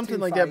streak. It's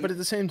something like that, but at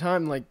the same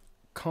time, like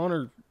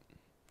Connor's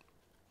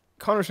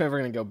never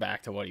gonna go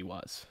back to what he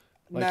was.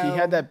 Like he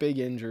had that big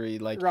injury,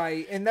 like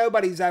right, and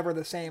nobody's ever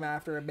the same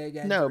after a big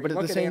injury. No, but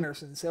look at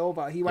Anderson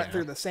Silva. He went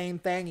through the same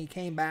thing. He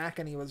came back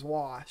and he was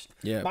washed.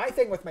 Yeah. My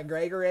thing with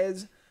McGregor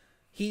is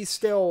he's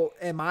still,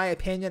 in my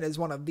opinion, is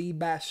one of the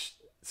best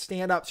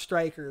stand-up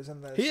strikers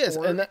in the sport. He is,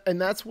 and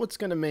that's what's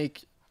gonna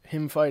make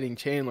him fighting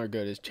Chandler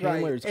good. Is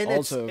Chandler's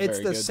also it's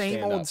very the good same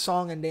stand-up. old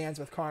song and dance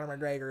with Conor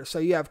McGregor. So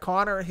you have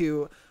Conor,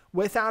 who,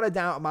 without a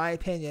doubt, in my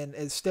opinion,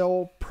 is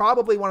still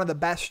probably one of the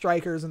best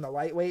strikers in the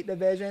lightweight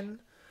division.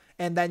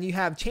 And then you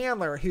have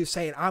Chandler, who's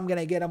saying, I'm going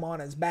to get him on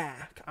his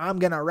back. I'm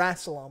going to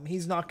wrestle him.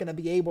 He's not going to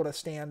be able to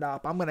stand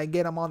up. I'm going to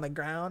get him on the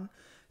ground.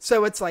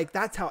 So it's like,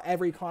 that's how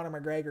every Conor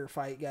McGregor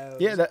fight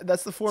goes. Yeah,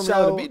 that's the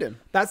formula to beat him.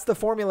 That's the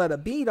formula to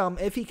beat him.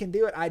 If he can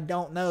do it, I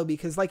don't know.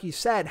 Because like you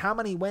said, how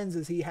many wins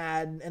has he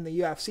had in the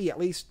UFC? At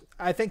least,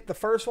 I think the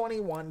first one he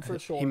won for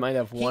sure. He might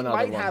have one other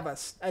one. He might have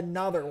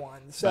another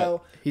one.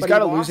 So he's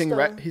got a losing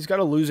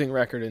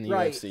record in the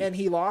UFC. And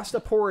he lost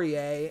to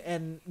Poirier,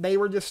 and they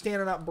were just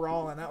standing up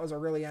brawling. That was a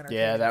really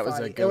entertaining that was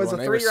fight. a good one. It was one.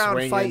 a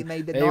 3-round fight, and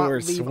they did not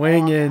leave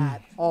swinging off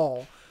at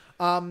all.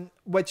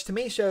 Which to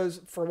me shows,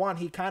 for one,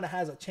 he kind of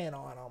has a chin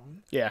on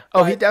him. Yeah.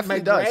 Oh, he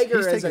definitely does.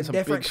 McGregor is a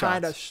different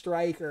kind of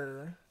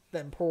striker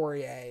than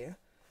Poirier.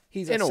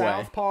 He's a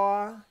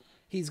southpaw.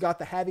 He's got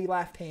the heavy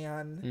left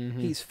hand. Mm-hmm.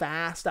 He's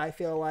fast, I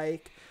feel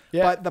like.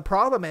 Yeah. But the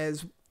problem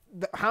is,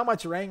 how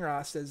much ring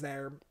rust is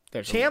there?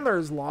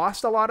 Chandler's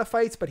lost a lot of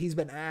fights, but he's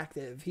been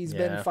active. He's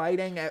been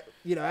fighting at,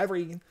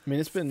 every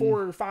it's been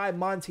 4 or 5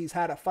 months he's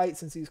had a fight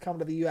since he's come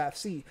to the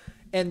UFC.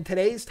 In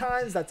today's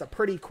times, that's a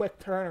pretty quick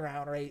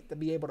turnaround rate to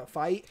be able to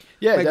fight.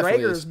 Yeah,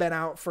 McGregor's been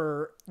out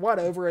for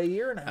over a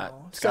year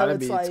now. It's got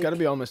to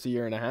be almost a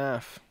year and a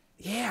half.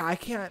 Yeah,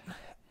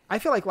 I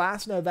feel like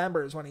last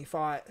November is when he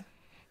fought,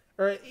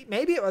 or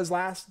maybe it was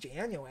last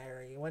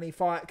January when he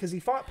fought, because he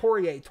fought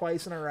Poirier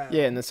twice in a row.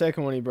 Yeah, and the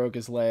second one he broke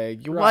his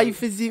leg. Your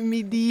wife is in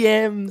me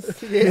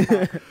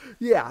DMs.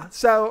 Yeah.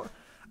 So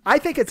I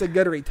think it's a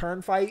good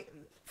return fight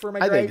for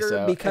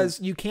McGregor because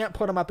you can't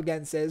put him up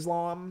against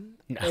Islam.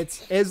 No.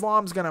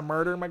 Islam's gonna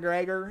murder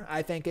McGregor.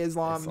 I think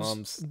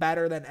Islam's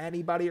better than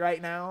anybody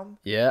right now.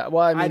 Yeah,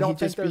 well, I don't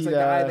think there's a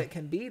guy that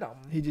can beat him.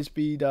 He just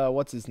beat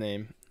what's his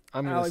name?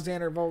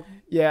 Alexander Volk.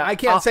 Yeah, I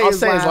can't say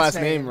his last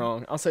name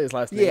wrong. I'll say his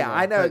last name. Yeah, wrong.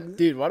 I know. But,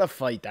 dude, what a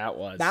fight that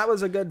was. That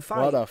was a good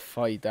fight. What a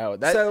fight that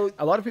was. So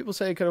a lot of people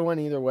say it could have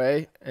went either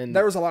way, and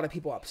there was a lot of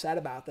people upset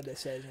about the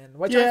decision,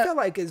 which I feel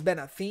like has been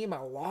a theme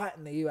a lot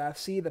in the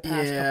UFC the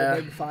past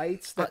couple big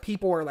fights. That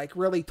people are like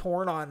really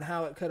torn on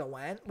how it could have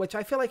went, which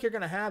I feel like you're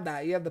gonna have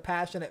that. You have the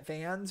passionate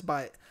fans,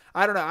 but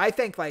I don't know. I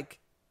think like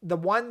the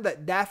one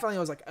that definitely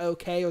was like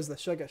okay was the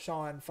Sugar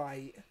Sean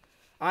fight.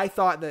 I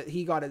thought that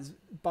he got his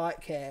butt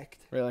kicked.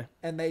 Really?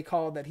 And they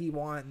called that he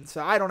won.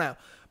 So I don't know.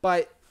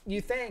 But you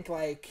think,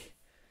 like,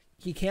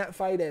 he can't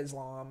fight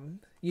Islam.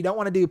 You don't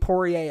want to do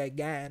Poirier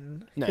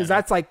again. Because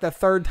that's like the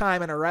third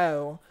time in a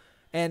row.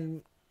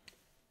 And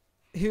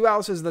who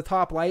else is the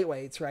top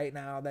lightweights right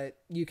now that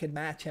you can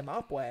match him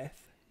up with?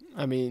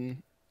 I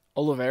mean,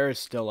 Oliveira's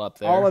still up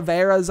there.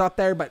 Oliveira's up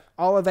there, but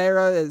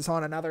Oliveira is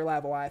on another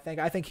level, I think.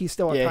 I think he's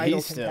still a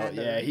title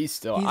contender. He's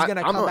still. He's going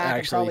to come back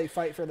and probably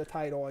fight for the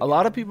title again. A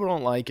lot of people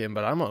don't like him,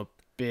 but I'm a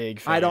big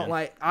fan.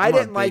 I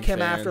didn't like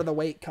him after the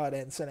weight cut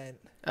incident.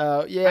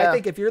 Yeah. I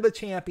think if you're the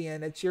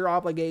champion, it's your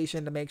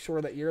obligation to make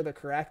sure that you're the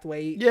correct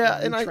weight.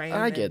 Yeah, and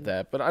I get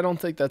that, but I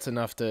don't think that's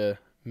enough to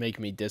make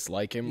me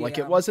dislike him. Yeah. Like,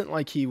 it wasn't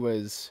like he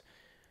was...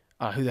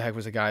 who the heck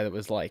was a guy that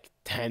was like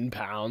 10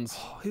 pounds?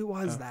 Oh, who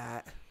was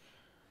that?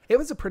 It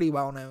was a pretty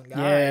well-known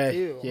guy,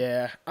 too.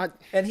 Yeah.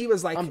 And he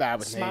was like I'm bad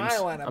with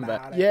smiling names.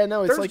 about it. Yeah,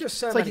 no, it's there's just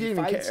so many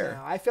fights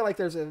now. I feel like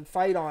there's a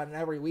fight on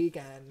every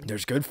weekend.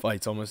 There's good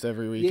fights almost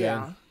every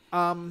weekend.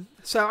 Yeah.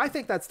 So I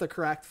think that's the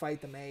correct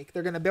fight to make.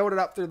 They're going to build it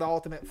up through the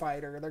Ultimate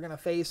Fighter. They're going to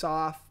face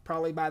off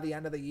probably by the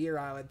end of the year,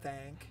 I would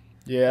think.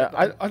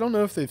 Yeah, I don't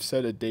know if they've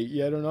set a date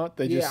yet or not.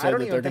 They just said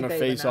that they're going to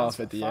face off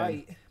at the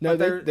end. No,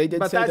 they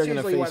did say they're going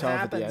to face off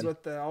at the end. But that's usually what happens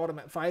with the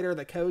Ultimate Fighter.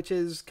 The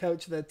coaches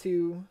coach the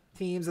two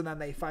teams, and then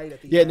they fight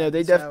at the end.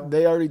 Yeah, no,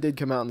 they already did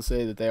come out and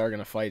say that they are going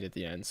to fight at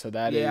the end. So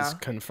that is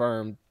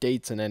confirmed.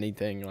 Dates and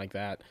anything like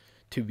that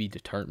to be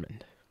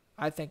determined.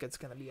 I think it's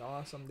going to be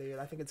awesome, dude.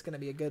 I think it's going to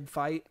be a good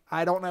fight.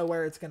 I don't know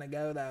where it's going to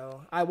go,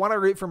 though. I want to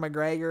root for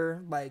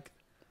McGregor. Like,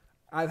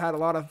 I've had a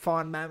lot of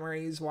fond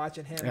memories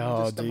watching him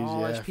just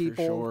demolish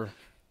people. For sure.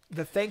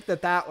 To think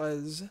that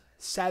was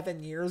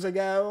 7 years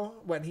ago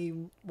when he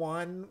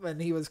won, when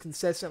he was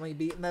consistently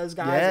beating those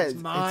guys,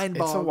 it's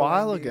mind-boggling. It's a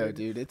while ago,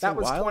 dude. That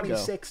was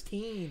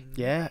 2016.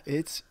 Yeah,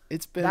 it's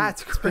been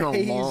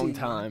a long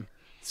time.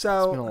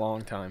 So it's been a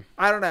long time.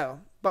 I don't know,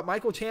 but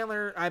Michael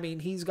Chandler, I mean,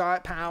 he's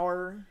got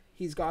power.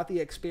 He's got the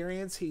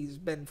experience. He's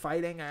been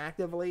fighting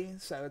actively,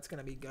 so it's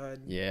going to be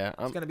good. Yeah,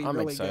 I'm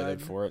really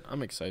excited for it.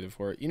 I'm excited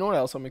for it. You know what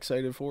else I'm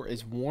excited for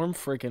is warm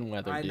freaking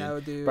weather, dude. I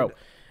know, dude. Bro,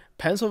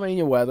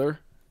 Pennsylvania weather.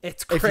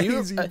 It's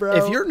crazy, bro.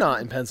 If you're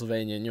not in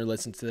Pennsylvania and you're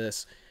listening to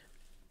this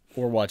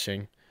or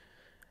watching,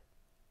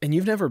 and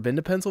you've never been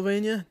to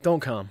Pennsylvania,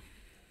 don't come.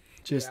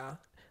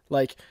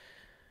 Like,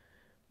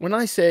 when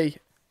I say,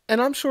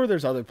 and I'm sure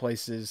there's other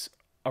places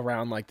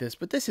around like this,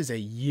 but this is a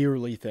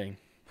yearly thing.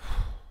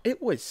 It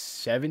was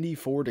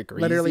 74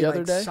 degrees literally the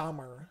other day.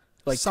 Summer.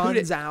 Like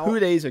sun's out. 2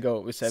 days ago,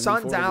 it was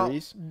 74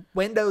 degrees. Out.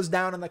 Windows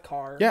down in the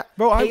car. Yeah,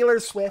 bro. Taylor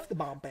Swift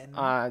bumping.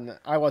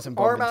 I wasn't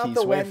bumping Arm out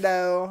the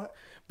window.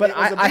 But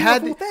I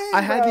had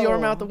the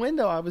arm out the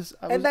window. I was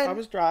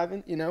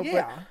driving,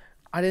 but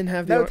I didn't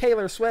have the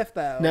Taylor Swift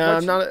though. No,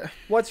 I'm not.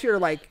 What's your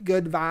like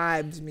good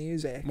vibes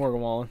music? Morgan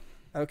Wallen.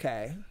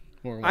 Okay.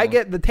 I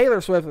get the Taylor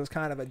Swift was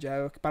kind of a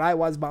joke, but I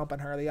was bumping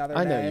her the other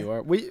day. I know you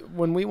are.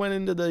 When we went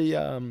into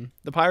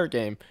the Pirate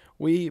game,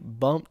 we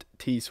bumped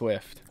T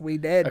Swift. We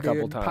did, a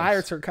couple times.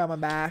 Pirates are coming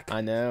back.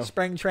 I know.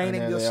 Spring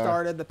training just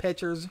started. The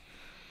pitchers.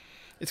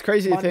 It's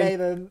crazy. Monday,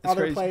 the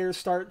other players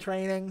start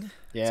training.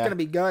 Yeah. It's going to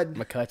be good.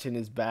 McCutcheon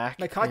is back.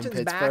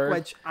 McCutcheon's back,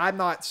 which I'm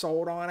not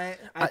sold on it.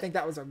 I think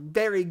that was a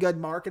very good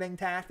marketing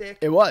tactic.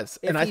 It was.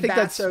 If he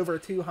bats over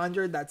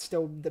 200, that's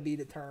still to be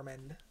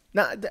determined.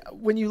 Now,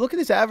 when you look at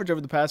his average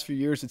over the past few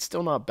years, it's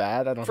still not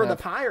bad. The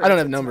Pirates, I don't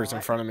have numbers in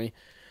front of me.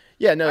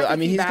 Yeah, no, I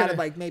mean he's batted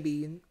like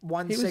maybe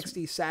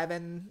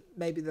 167,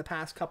 maybe the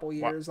past couple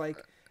years. What?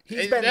 Like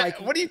he's been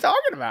like. What are you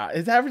talking about?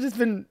 His average has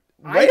been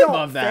way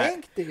above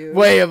that. Dude.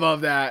 Way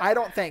above that. I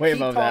don't think. Way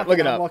above that. Look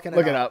it up.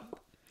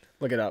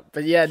 Look it up.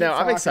 But yeah, no,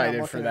 I'm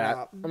excited for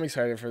that. I'm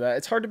excited for that.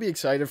 It's hard to be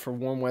excited for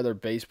warm weather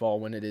baseball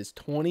when it is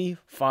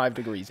 25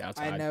 degrees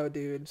outside. I know,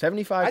 dude.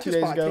 75 2 days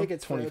ago. I just bought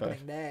tickets for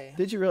opening day.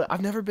 Did you really?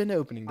 I've never been to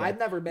opening day. I've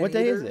never been. What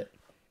day is it?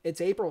 It's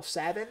April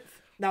 7th.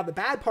 Now the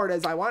bad part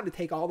is I wanted to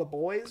take all the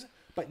boys,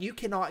 but you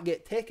cannot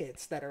get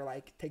tickets that are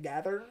like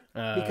together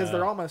because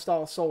they're almost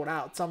all sold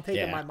out. So I'm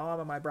taking my mom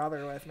and my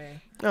brother with me.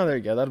 Oh, there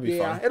you go. That'll be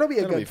fun. Yeah, it'll be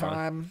a good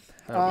time.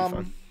 That'll be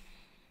fun.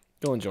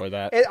 You'll enjoy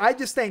that. I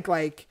just think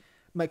like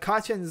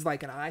McCutcheon's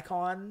like an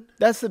icon.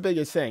 That's the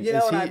biggest thing. You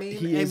know what I mean?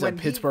 He is a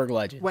Pittsburgh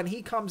legend. When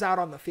he comes out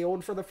on the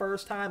field for the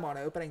first time on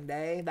opening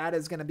day, that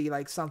is going to be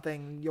like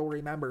something you'll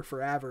remember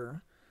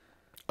forever.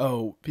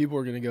 Oh, people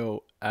are going to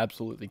go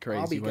absolutely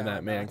crazy when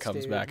that man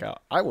comes back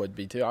out. I would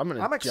be too. I'm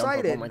excited.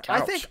 Jump up on my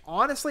couch. I think,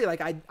 honestly,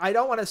 like I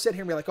don't want to sit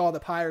here and be like, oh, the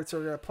Pirates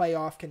are a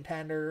playoff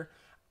contender.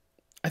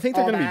 I think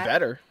they're going to be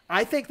better.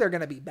 I think they're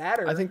going to be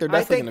better. I think they're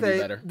definitely going to be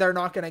better. They're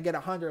not going to get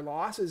 100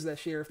 losses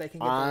this year if they can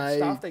get their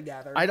stuff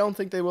together. I don't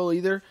think they will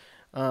either.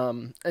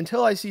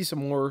 Until I see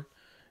some more,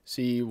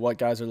 see what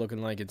guys are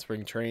looking like in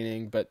spring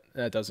training, but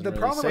that doesn't really say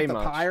much. The problem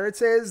with the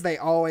Pirates is they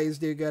always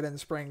do good in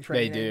spring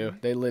training. They do.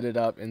 They lit it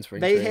up in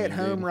spring training. They hit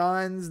home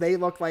runs. They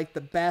look like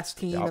the best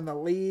team in the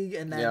league,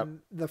 and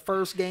then the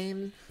first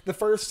game, the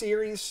first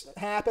series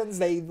happens,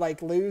 they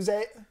like lose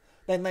it.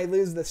 Then they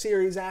lose the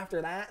series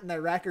after that, and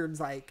their record's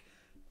like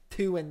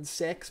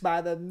 2-6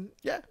 by the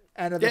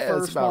end of the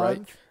first month.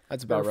 Right.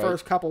 That's about right.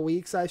 First couple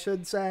weeks, I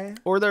should say.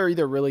 Or they're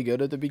either really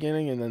good at the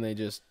beginning and then they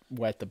just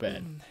wet the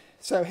bed.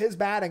 So his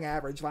batting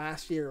average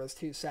last year was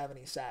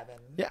 277,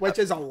 which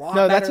is a lot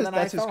better than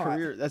I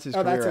thought. That's his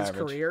career average.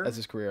 Career? That's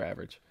his career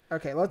average.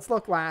 Okay, let's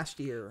look last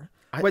year.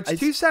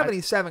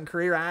 277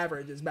 career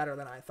average is better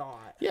than I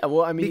thought. Yeah,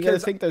 well, I mean, you got to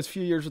think those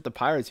few years with the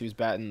Pirates, he was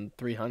batting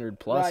 300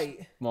 plus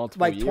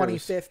multiple years. Like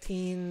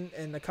 2015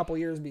 and a couple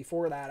years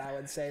before that, I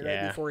would say,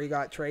 right before he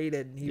got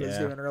traded, he was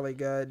doing really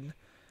good.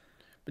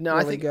 But no,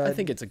 really I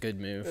think it's a good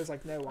move. There's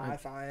like no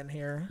Wi-Fi in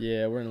here.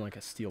 Yeah, we're in like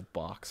a steel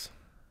box.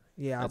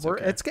 Yeah,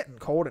 it's getting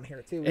cold in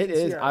here too. It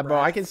is, bro.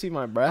 I can see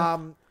my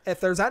breath. If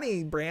there's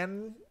any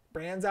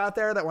brands out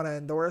there that want to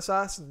endorse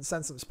us and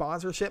send some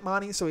sponsorship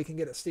money so we can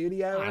get a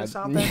studio or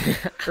something,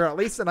 or at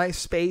least a nice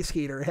space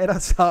heater, hit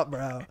us up,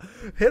 bro.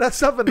 Hit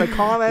us up in the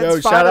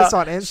comments. Find us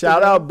on Instagram.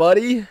 Shout out,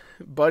 Buddy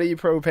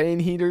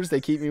propane heaters. They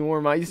keep me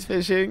warm ice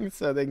fishing,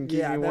 so they can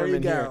keep me warm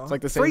in here. It's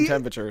like the same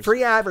temperatures.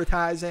 Free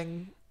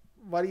advertising.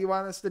 What do you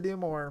want us to do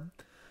more?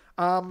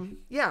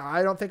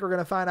 I don't think we're going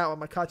to find out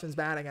what McCutcheon's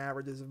batting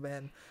averages have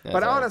been.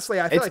 But honestly,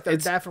 I feel like they're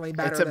definitely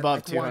better than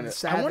above 200.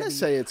 I want to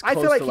say it's close I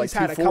feel like to he's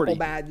had a couple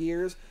bad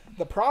years.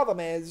 The problem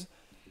is,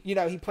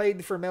 he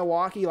played for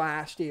Milwaukee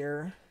last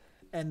year,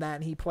 and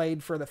then he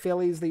played for the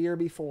Phillies the year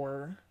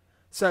before.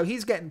 So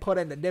he's getting put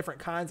into different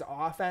kinds of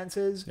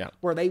offenses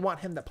where they want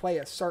him to play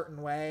a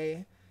certain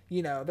way.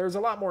 There's a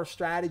lot more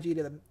strategy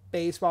to the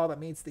baseball that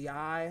meets the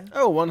eye.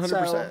 Oh, 100%.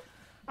 So,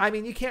 I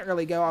mean, you can't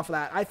really go off of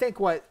that. I think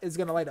what is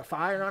going to light a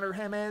fire under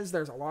him is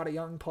there's a lot of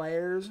young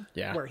players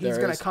where he's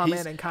going to come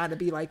in and kind of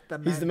be like the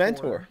mentor. He's the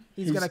mentor.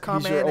 He's going to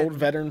come in. He's your old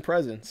veteran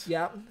presence.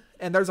 Yep.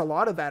 And there's a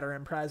lot of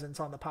veteran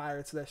presence on the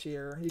Pirates this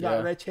year. You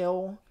got Rich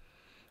Hill.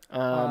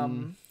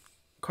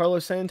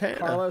 Carlos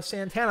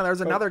Santana.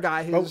 There's another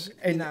guy who's,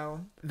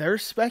 They're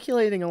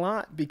speculating a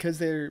lot because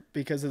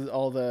of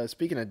all the,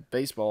 speaking of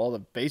baseball, all the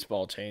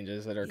baseball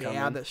changes that are coming.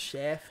 Yeah, the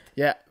shift.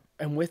 Yeah.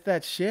 And with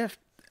that shift,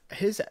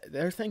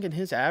 they're thinking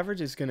his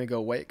average is going to go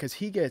away because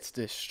he gets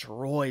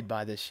destroyed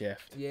by the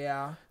shift.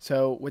 Yeah.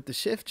 So with the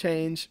shift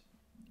change,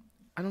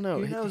 I don't know.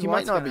 He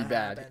might not be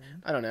bad.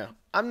 I don't know.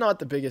 I'm not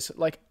the biggest.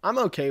 I'm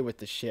okay with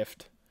the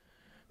shift.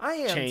 I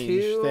am change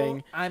too.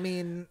 Thing. I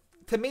mean,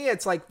 to me,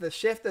 it's like the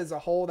shift as a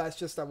whole. That's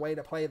just a way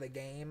to play the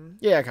game.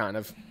 Yeah, kind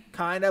of.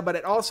 But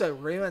it also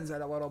ruins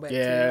it a little bit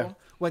too.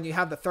 When you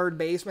have the third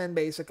baseman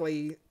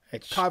basically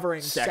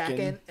covering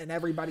second and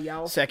everybody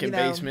else. Second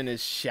baseman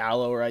is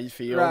shallow right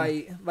field.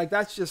 Right.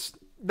 That's just,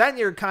 then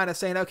you're kind of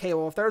saying, okay,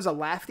 well, if there's a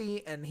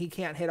lefty and he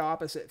can't hit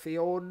opposite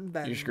field,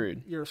 then you're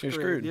screwed. You're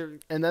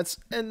screwed. And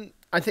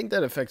I think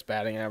that affects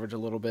batting average a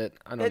little bit.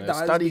 I don't know.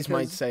 Studies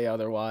might say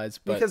otherwise,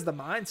 but because the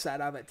mindset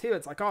of it too,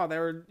 it's like, oh,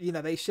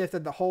 they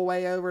shifted the whole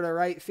way over to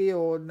right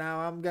field. Now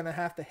I'm gonna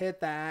have to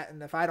hit that,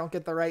 and if I don't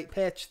get the right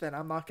pitch, then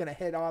I'm not gonna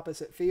hit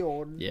opposite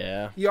field.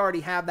 Yeah. You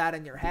already have that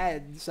in your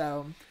head,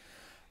 so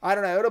I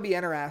don't know. It'll be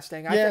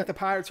interesting. I think the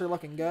Pirates are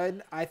looking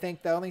good. I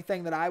think the only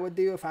thing that I would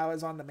do if I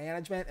was on the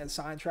management is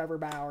sign Trevor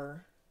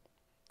Bauer.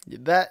 They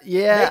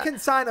can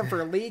sign him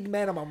for league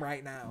minimum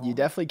right now. You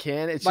definitely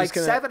can. It's like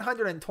just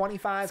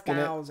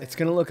 $725,000. It's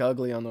gonna look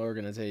ugly on the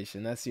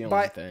organization. That's the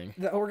only thing.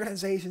 The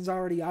organization's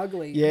already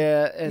ugly.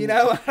 Yeah, and you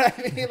know what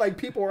I mean. Like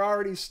people are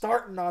already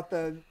starting not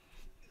to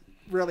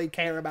really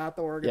care about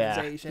the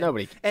organization. Yeah,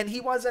 nobody. And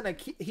he was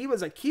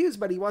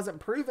accused, but he wasn't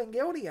proven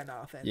guilty of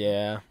nothing.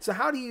 Yeah. So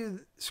how do you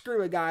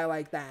screw a guy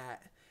like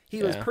that?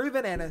 He was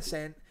proven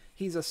innocent.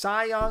 He's a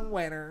Cy Young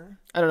winner.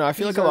 I don't know. I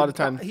feel like a lot of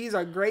times he's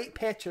a great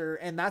pitcher,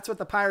 and that's what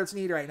the Pirates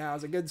need right now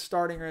is a good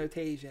starting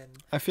rotation.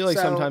 I feel like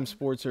sometimes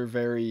sports are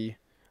very.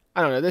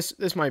 I don't know.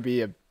 This might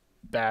be a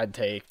bad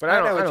take, but I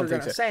don't know what you're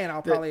going to say, and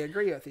I'll probably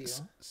agree with you.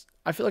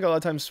 I feel like a lot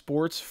of times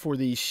sports, for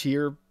the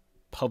sheer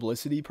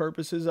publicity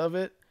purposes of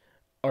it,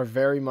 are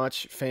very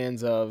much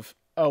fans of,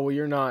 oh, well,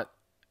 you're not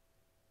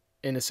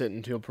innocent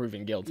until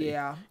proven guilty.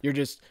 Yeah. You're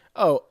just,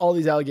 all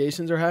these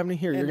allegations are happening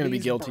here. You're going to be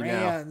guilty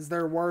brands, now.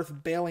 They're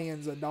worth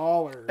billions of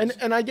dollars.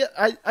 And I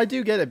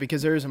do get it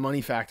because there is a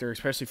money factor,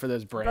 especially for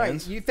those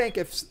brands. Right. You think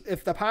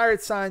if the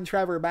Pirates sign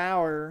Trevor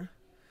Bauer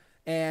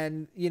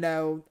and,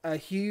 a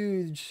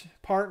huge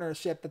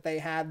partnership that they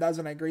have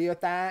doesn't agree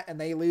with that and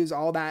they lose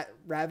all that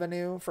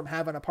revenue from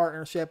having a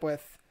partnership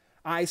with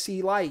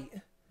IC Light.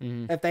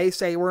 Mm-hmm. If they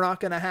say we're not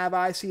going to have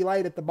IC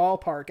Light at the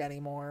ballpark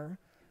anymore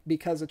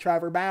because of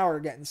Trevor Bauer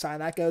getting signed,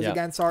 that goes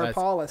against our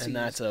policies. And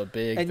that's a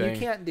big thing. And you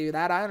can't do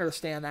that. I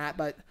understand that,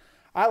 but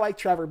I like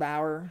Trevor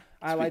Bauer.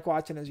 I like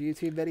watching his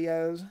YouTube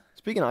videos.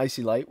 Speaking of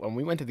IC Light, when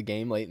we went to the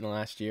game late in the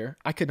last year,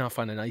 I could not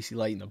find an IC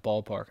Light in the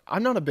ballpark.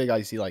 I'm not a big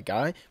IC Light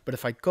guy, but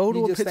if I go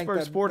to a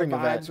Pittsburgh sporting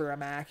event, the vibes are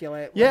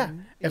immaculate.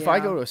 If I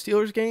go to a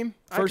Steelers game,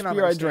 first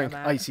beer I drink,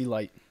 IC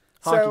Light.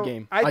 Hockey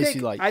game. Icy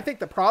light. I think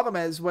the problem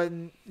is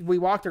when we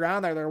walked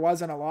around there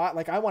wasn't a lot.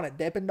 Like I wanted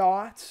Dippin'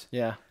 Dots.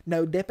 Yeah.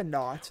 No Dippin'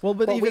 Dots. Well,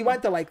 but we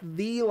went to like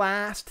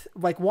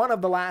one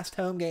of the last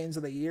home games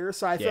of the year.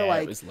 So I feel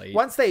like it was late.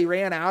 Once they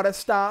ran out of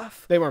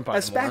stuff, they weren't buying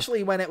especially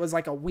more. when it was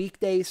like a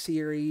weekday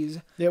series.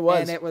 It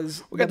was. And it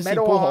was we got the to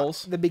middle see pool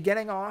holes. The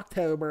beginning of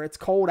October. It's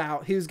cold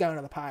out. Who's going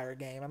to the Pirate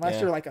game? Unless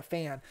you're like a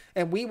fan.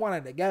 And we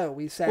wanted to go.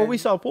 We said. Well, we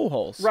saw pool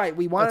holes. Right.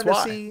 We wanted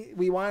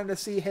to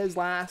see his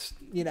last,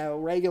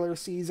 regular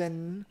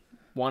season.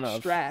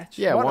 Stretch.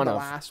 Yeah, one of the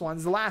last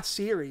ones, the last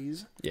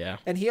series. Yeah.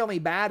 And he only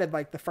batted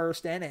like the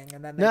first inning,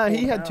 and then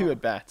he had 2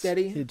 at bats. Did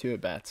he? He had 2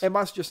 at bats. It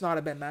must just not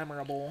have been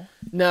memorable.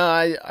 No,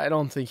 I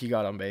don't think he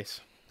got on base.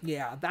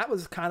 Yeah, that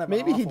was kind of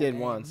maybe he did game.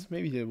 once.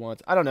 Maybe he did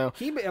once. I don't know.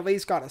 He at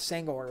least got a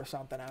single or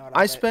something out of it.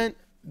 I spent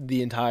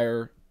the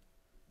entire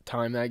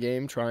time that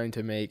game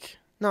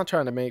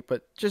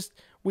but just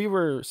we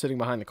were sitting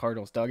behind the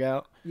Cardinals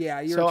dugout. Yeah,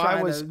 I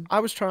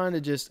was trying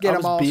to just I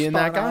was being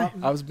that guy. Up.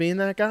 I was being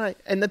that guy,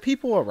 and the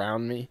people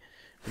around me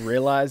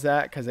realized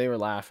that because they were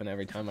laughing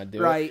every time I do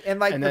it. Right,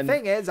 and the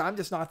thing is, I'm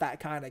just not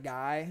that kind of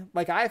guy.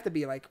 Like I have to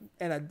be like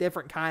in a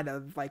different kind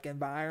of like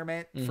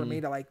environment for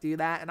me to like do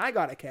that, and I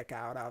got a kick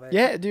out of it.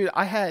 Yeah, dude,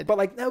 I had. But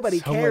like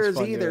nobody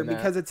cares either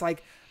because it's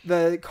like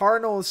the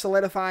Cardinals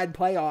solidified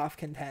playoff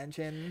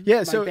contention.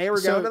 Yeah, so they were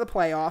going to the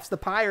playoffs. The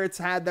Pirates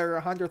had their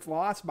 100th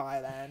loss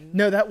by then.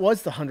 No, that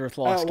was the 100th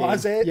loss game.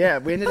 Was it? Yeah,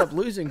 we ended up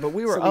losing, but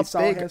we were so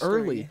up big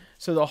early.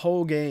 So the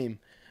whole game,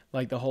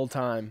 like the whole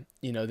time,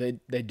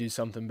 they do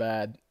something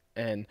bad.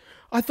 And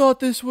I thought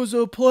this was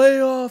a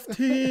playoff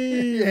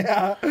team.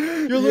 Yeah.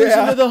 You're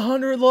losing to the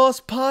 100-loss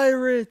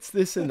Pirates.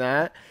 This and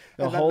that.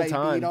 The whole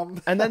time,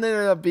 and then they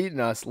ended up beating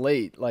us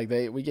late. Like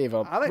we gave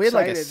up. We had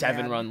like a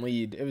 7-run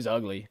lead. It was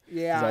ugly.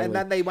 Yeah, and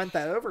then they went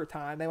to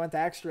overtime. They went to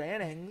extra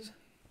innings.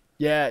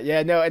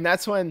 Yeah, no, and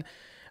that's when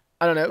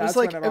I don't know. It was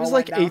like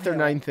 8th or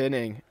 9th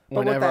inning.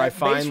 Whenever I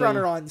finally base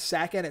runner on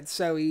second, it's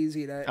so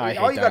easy to.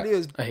 All you gotta do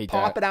is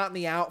pop it out in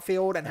the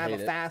outfield and have a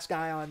fast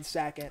guy on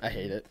second. I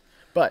hate it,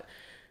 but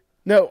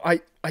no,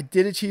 I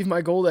did achieve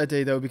my goal that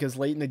day though because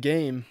late in the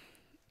game,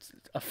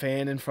 a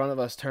fan in front of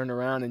us turned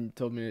around and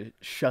told me to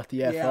shut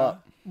the F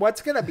up.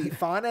 What's going to be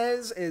fun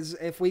is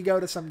if we go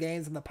to some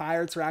games and the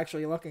Pirates are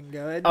actually looking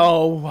good.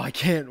 Oh, I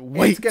can't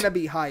wait. It's going to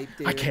be hype,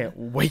 dude. I can't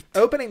wait.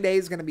 Opening day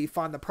is going to be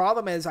fun. The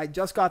problem is I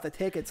just got the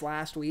tickets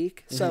last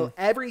week. So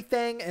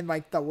everything in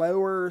like the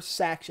lower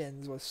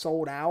sections was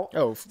sold out.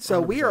 Oh, so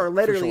we are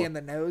literally in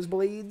the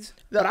nosebleeds.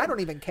 But I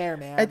don't even care,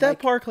 man. At that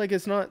park, like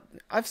it's not,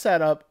 I've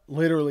sat up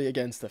literally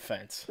against the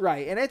fence.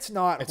 Right. And it's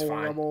not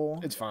horrible.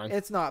 Fine. It's fine.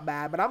 It's not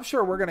bad. But I'm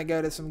sure we're going to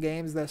go to some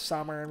games this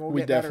summer and we'll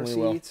get better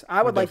seats. Will.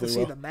 I would like to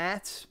see the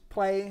Mets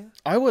play.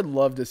 I would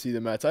love to see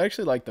the Mets. I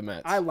actually like the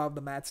Mets. I love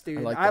the Mets,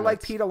 dude. I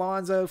like Pete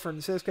Alonso,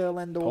 Francisco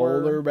Lindor,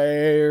 Polar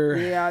Bear.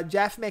 Yeah,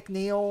 Jeff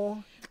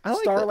McNeil,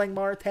 Starling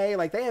Marte.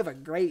 Like they have a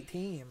great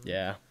team.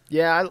 Yeah.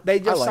 They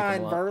just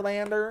signed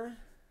Verlander.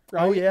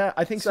 Right? Oh yeah,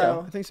 I think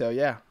so.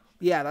 Yeah.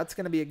 Yeah, that's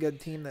going to be a good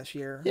team this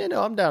year. Yeah,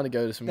 no, I'm down to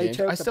go to some games.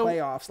 They choked the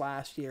playoffs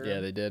last year. Yeah,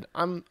 they did.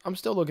 I'm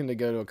still looking to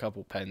go to a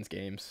couple Pens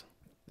games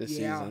this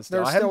season.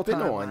 Still. I haven't been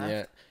to one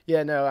yet.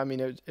 Yeah, no, I mean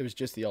it was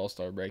just the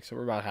All-Star break, so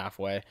we're about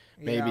halfway.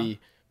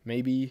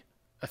 Maybe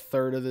a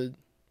third of the.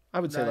 I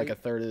would say like a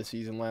third of the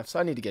season left. So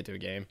I need to get to a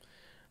game.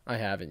 I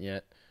haven't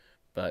yet,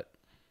 but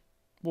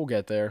we'll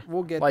get there.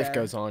 Life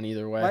goes on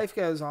either way. Life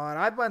goes on.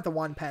 I went to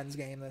one Pens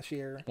game this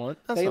year. What?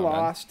 They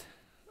lost.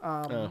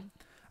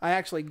 I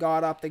actually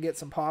got up to get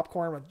some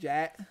popcorn with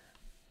Jet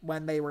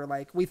when they were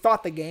like, we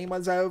thought the game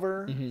was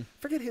over.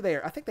 Forget who they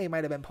are. I think they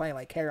might have been playing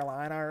like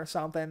Carolina or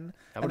something.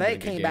 And they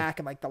came back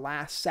in like the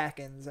last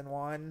seconds and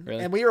won.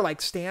 Really? And we were like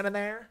standing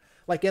there,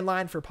 like in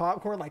line for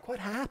popcorn. Like, what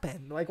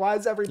happened? Like, why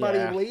is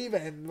everybody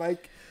leaving?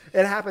 Like,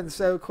 it happened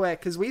so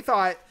quick because we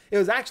thought it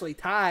was actually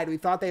tied. We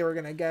thought they were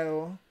going to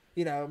go,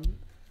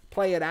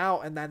 play it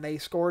out, and then they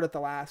scored at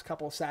the last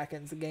couple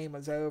seconds. The game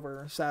was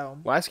over. So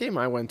last game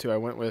I went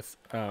with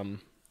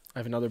I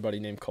have another buddy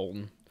named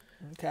Colton.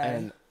 Okay.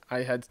 And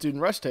I had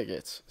student rush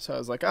tickets. So I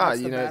was like, do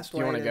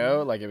you want to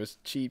go? Like it was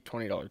cheap,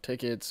 $20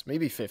 tickets,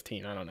 maybe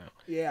 15, I don't know.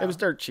 Yeah. It was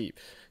dirt cheap.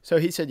 So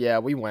he said, yeah,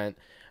 we went.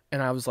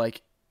 And I was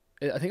like,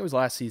 I think it was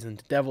last season,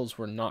 the Devils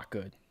were not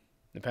good.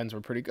 The Pens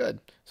were pretty good.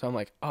 So I'm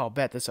like, oh,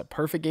 bet this is a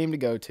perfect game to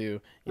go to.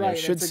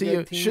 Should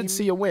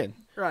see a win.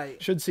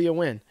 Right. Should see a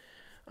win.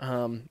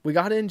 We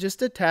got in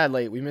just a tad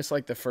late. We missed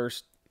like the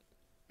first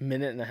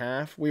minute and a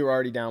half. We were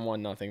already down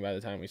 1-0 by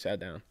the time we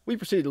sat down. We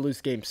proceeded to lose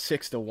the game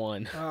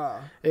 6-1.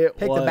 It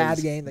picked was a bad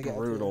game to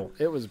brutal. Go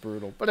to. It was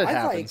brutal, but it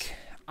happens.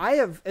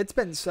 It's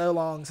been so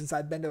long since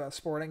I've been to a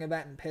sporting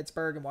event in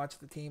Pittsburgh and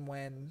watched the team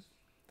win.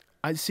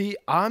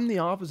 I'm the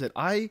opposite.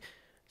 I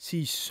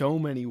see so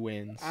many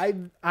wins.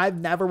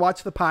 I've never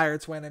watched the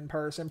Pirates win in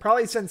person.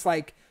 Probably since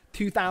like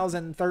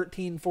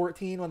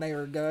 2013-14 when they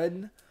were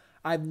good.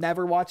 I've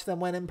never watched them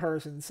win in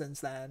person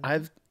since then.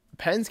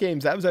 Pens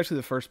games, that was actually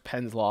the first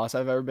Pens loss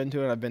I've ever been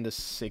to, and I've been to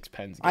 6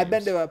 Pens games. I've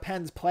been to a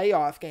Pens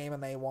playoff game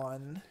and they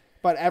won.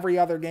 But every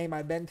other game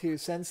I've been to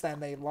since then,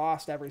 they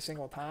lost every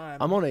single time.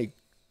 I'm on a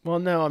Well,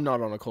 no, I'm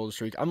not on a cold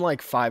streak. I'm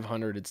like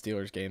 500 at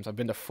Steelers games. I've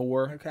been to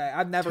 4. Okay,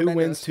 I've never 2 been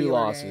wins, to a 2 Steeler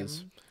losses.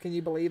 game. Can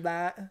you believe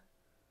that?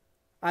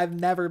 I've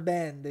never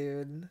been,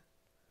 dude.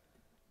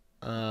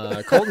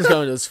 Colton's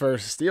going to his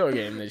first Steeler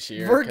game this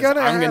year.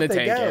 I'm gonna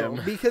take go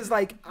him because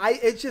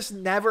it just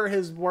never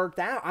has worked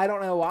out. I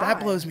don't know why.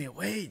 That blows me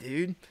away,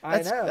 dude.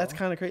 I know. That's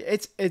kind of crazy.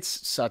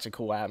 It's such a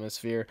cool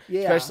atmosphere.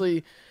 Yeah,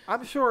 especially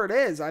I'm sure it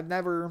is. I've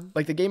never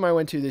like the game I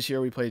went to this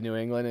year. We played New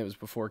England. It was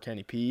before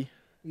Kenny P.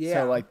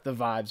 Yeah. So like the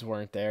vibes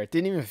weren't there. It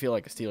didn't even feel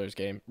like a Steelers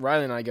game.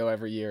 Riley and I go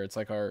every year. It's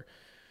like our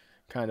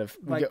kind of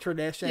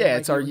tradition. Yeah,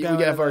 it's we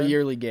have our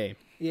yearly game.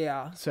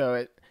 Yeah.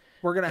 So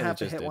we're going to have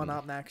to hit one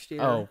up next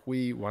year. Oh,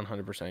 we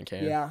 100%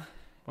 can. Yeah.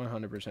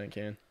 100%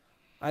 can.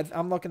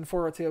 I'm looking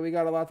forward to it. We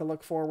got a lot to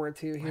look forward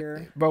to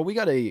here. Bro, we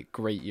got a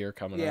great year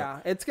coming up. Yeah,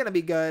 it's going to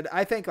be good.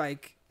 I think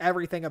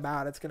everything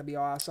about it's going to be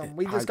awesome.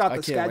 We just got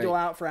the schedule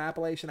out for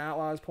Appalachian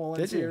Outlaws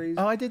Poland Series.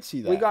 Oh, I did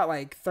see that. We got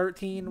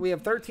 13. We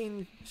have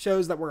 13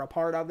 shows that we're a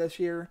part of this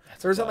year.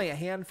 There's only a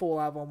handful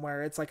of them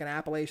where it's like an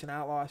Appalachian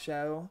Outlaw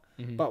show.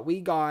 Mm-hmm. But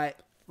we got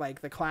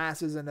the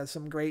classes into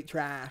some great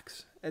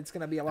tracks. It's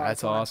going to be a lot of fun.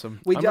 That's awesome.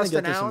 We just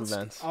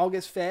announced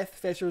August 5th,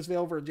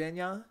 Fishersville,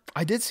 Virginia.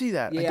 I did see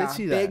that. Yeah, I did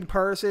see that. Big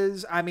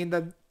purses. I mean,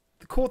 the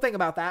cool thing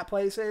about that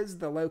place is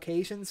the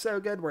location's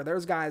so good where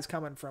there's guys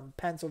coming from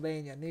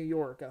Pennsylvania, New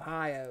York,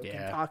 Ohio,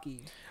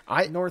 Kentucky,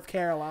 North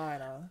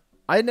Carolina.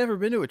 I had never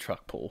been to a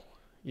truck pull,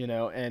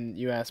 and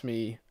you asked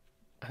me,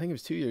 I think it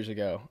was 2 years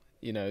ago,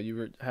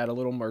 you had a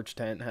little merch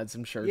tent, had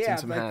some shirts and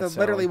some hats.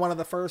 Literally one of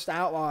the first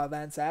Outlaw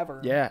events ever.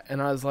 Yeah,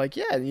 and I was like,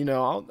 yeah,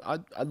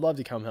 I'd love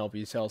to come help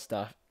you sell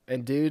stuff.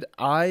 And dude,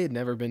 I had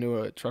never been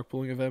to a truck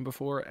pulling event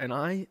before, and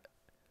I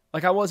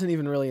wasn't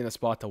even really in a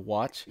spot to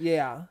watch.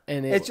 Yeah,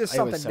 and it's just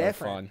something so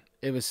different. Fun.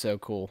 It was so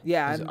cool.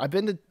 Yeah, I've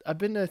been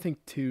to I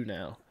think 2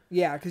 now.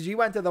 Yeah, because you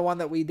went to the one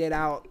that we did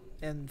out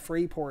in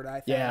Freeport,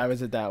 I think. Yeah, I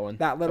was at that one.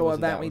 That little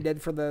event we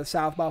did for the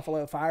South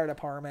Buffalo Fire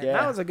Department. Yeah.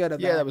 That was a good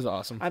event. Yeah, that was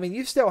awesome. I mean,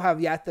 you still have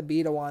yet to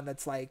be to one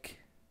that's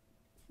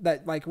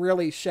that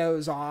really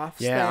shows off.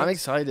 Yeah, things. I'm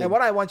excited. And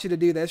what I want you to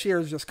do this year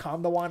is just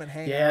come to one and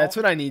hang out. Yeah, that's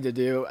what I need to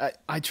do.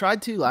 I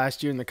tried to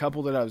last year, and the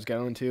couple that I was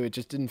going to, it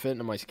just didn't fit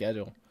into my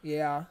schedule.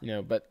 Yeah.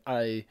 But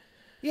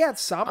yeah,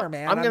 it's summer,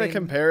 man. I'm gonna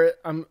compare it.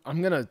 I'm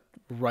gonna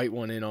write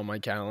one in on my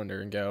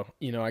calendar and go.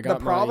 I got.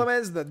 The problem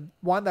is the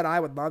one that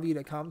I would love you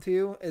to come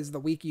to is the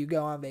week you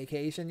go on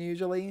vacation.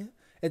 Usually,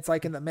 it's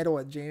in the middle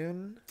of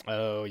June.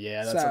 Oh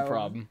yeah, that's a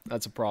problem.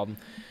 That's a problem.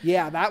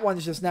 Yeah, that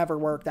one's just never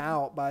worked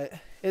out, but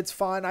it's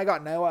fun. I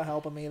got Noah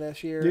helping me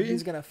this year.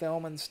 He's gonna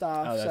film and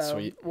stuff. Oh, that's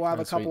sweet. We'll have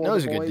a couple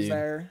of the boys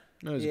there.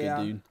 Noah's a good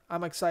dude.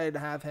 I'm excited to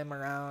have him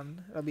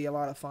around. It'll be a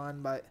lot of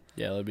fun. But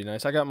yeah, it'll be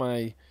nice. I got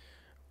my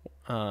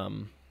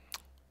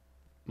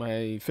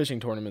my fishing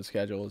tournament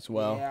schedule as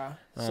well. Yeah,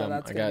 so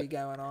that's gonna be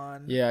going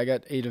on. Yeah, I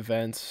got 8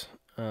 events.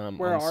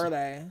 Where are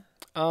they?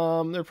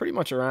 They're pretty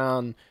much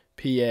around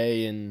PA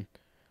and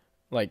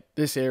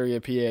this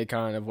area, PA,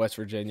 kind of West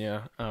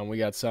Virginia. We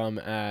got some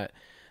at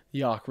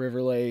Yawk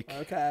River Lake,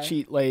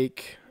 Cheat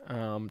Lake,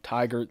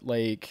 Tigert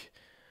Lake.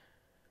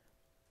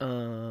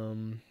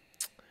 Come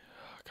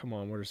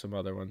on, what are some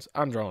other ones?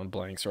 I'm drawing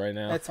blanks right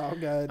now. That's all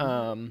good.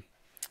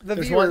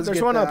 There's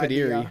one up at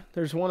Erie.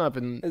 There's one up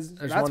in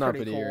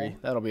Erie.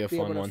 That'll be a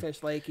fun one.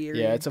 Fish Lake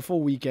Erie. Yeah, it's a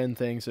full weekend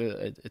thing, so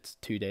it's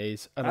 2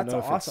 days. I don't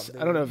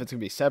know if it's gonna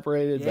be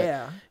separated.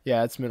 Yeah. But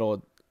yeah, it's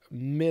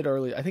mid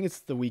early. I think it's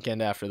the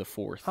weekend after the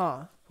 4th.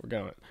 Huh. We're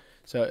going.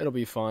 So it'll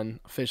be fun.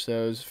 Fish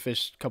a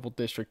couple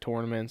district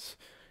tournaments.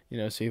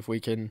 See if we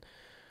can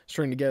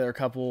string together a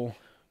couple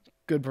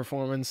good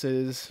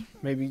performances.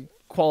 Maybe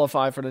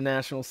qualify for the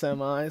national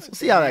semis. We'll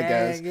see how that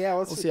goes. Yeah,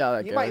 we'll see how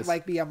that goes. You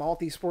might be a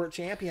multi-sport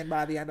champion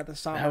by the end of the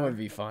summer. That would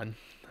be fun.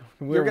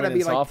 You're going to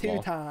be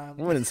softball. 2-time.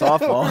 We're winning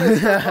softball.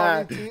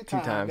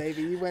 2-time,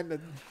 baby. You win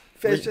the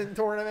fishing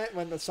tournament,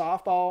 win the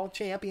softball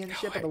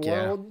championship of the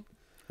world.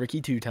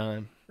 Ricky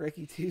 2-time.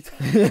 Ricky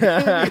 2-time.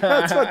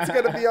 That's what's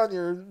going to be on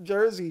your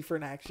jersey for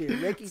next year.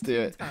 Ricky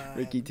 2-time.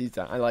 Ricky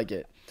 2-time. I like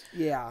it.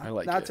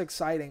 Yeah, that's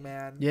exciting,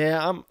 man.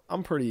 Yeah,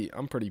 I'm pretty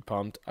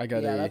pumped.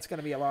 That's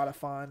gonna be a lot of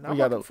fun. I'm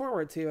looking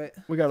forward to it.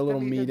 We got a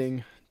little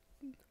meeting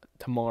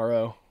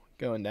tomorrow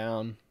going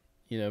down.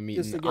 Meeting.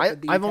 Just to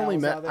get the I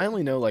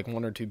only know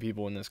 1 or 2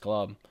 people in this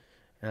club,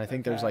 and I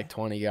think there's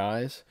 20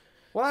 guys.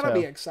 Well, that'll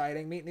be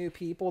exciting. Meet new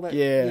people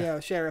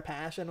that share a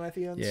passion with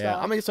you and stuff. Yeah,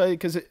 I'm excited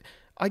because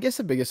I guess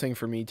the biggest thing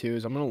for me too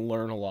is I'm gonna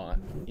learn a lot.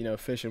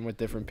 Fishing with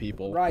different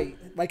people. Right.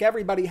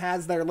 Everybody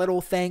has their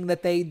little thing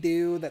that they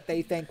do that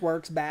they think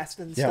works best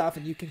and stuff,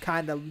 and you can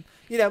kind of,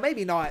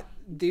 maybe not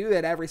do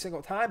it every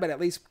single time, but at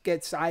least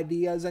get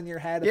ideas in your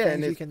head of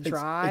things you can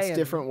try. It's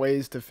different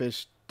ways to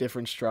fish,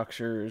 different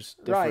structures,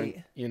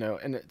 different,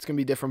 and it's gonna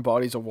be different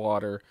bodies of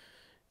water.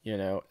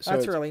 So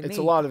that's really neat. It's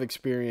a lot of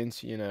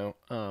experience.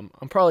 I'm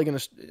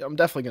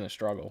definitely gonna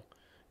struggle.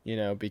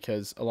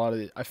 Because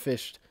I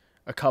fished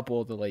a couple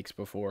of the lakes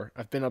before.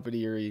 I've been up at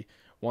Erie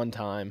one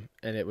time,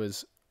 and it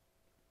was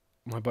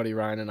my buddy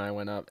Ryan and I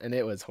went up, and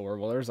it was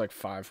horrible. There was like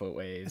 5-foot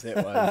waves. It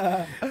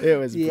was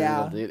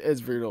brutal, dude. It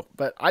was brutal.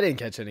 But I didn't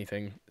catch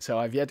anything, so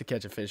I've yet to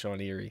catch a fish on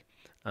Erie.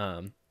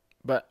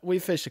 But we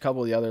fished a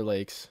couple of the other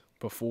lakes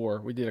before.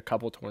 We did a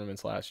couple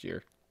tournaments last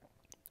year.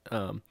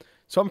 So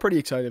I'm pretty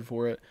excited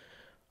for it.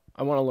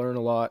 I want to learn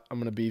a lot. I'm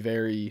gonna be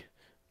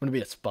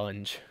a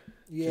sponge.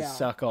 Yeah, just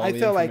suck all I the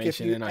feel like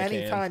information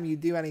anytime you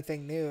do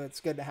anything new, it's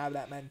good to have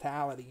that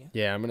mentality.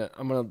 Yeah, I'm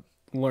gonna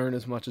learn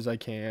as much as I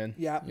can.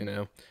 Yeah, you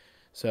know.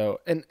 So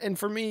and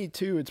for me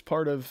too, it's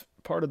part of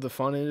the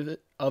fun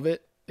of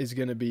it is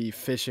gonna be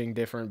fishing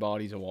different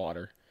bodies of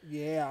water.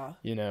 Yeah,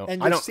 you know,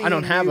 and I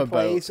don't have a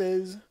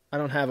places. boat. I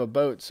don't have a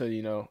boat, so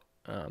you know,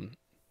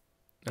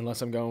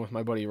 unless I'm going with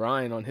my buddy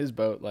Ryan on his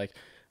boat, like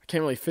I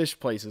can't really fish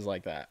places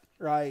like that.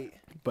 Right.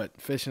 But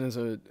fishing as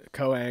a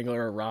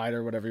co-angler, a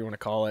rider, whatever you want to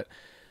call it,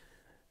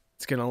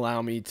 it's going to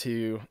allow me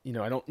to, you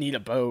know, I don't need a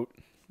boat,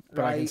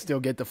 but I can still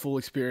get the full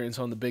experience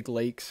on the big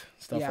lakes,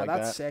 stuff like that. Yeah,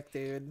 that's sick,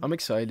 dude. I'm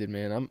excited,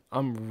 man.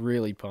 I'm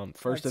really pumped.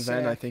 First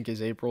event, I think,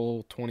 is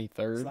April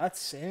 23rd. So that's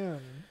soon.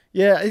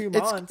 Yeah,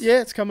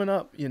 it's coming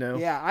up, you know.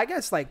 Yeah, I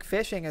guess like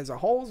fishing as a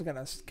whole is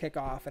going to kick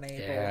off in April.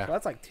 Yeah. So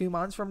that's like 2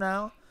 months from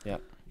now. Yeah.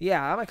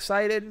 Yeah, I'm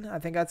excited. I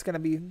think that's going to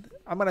be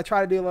 – I'm going to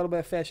try to do a little bit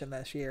of fishing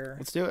this year.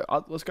 Let's do it.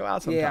 Let's go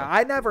out sometime. Yeah,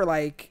 I never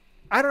like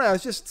 – I don't know.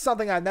 It's just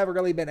something I've never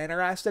really been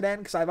interested in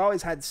because I've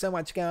always had so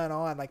much going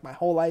on like my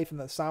whole life in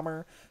the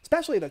summer,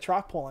 especially the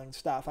truck pulling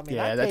stuff. I mean,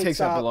 that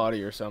takes up a lot of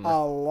your summer.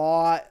 A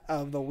lot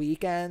of the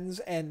weekends.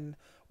 And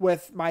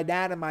with my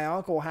dad and my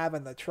uncle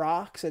having the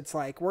trucks, it's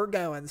like we're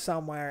going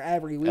somewhere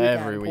every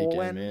weekend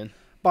pulling. Man.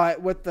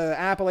 But with the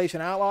Appalachian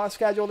Outlaws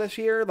schedule this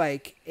year,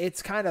 like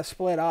it's kind of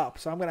split up.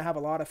 So I'm going to have a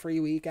lot of free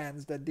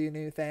weekends to do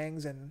new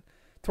things. And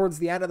towards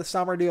the end of the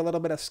summer, do a little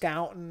bit of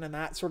scouting and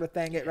that sort of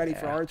thing. Get ready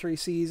for archery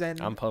season.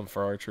 I'm pumped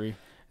for archery.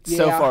 It's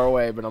so far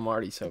away, but I'm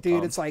already so pumped.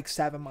 Dude, it's like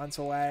 7 months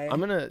away.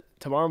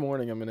 Tomorrow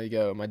morning, I'm going to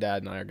go, my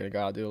dad and I are going to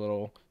go out do a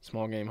little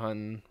small game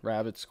hunting,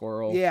 rabbit,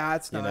 squirrel. Yeah,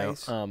 that's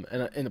nice. And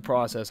in the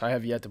process, I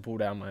have yet to pull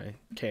down my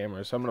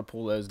cameras, so I'm going to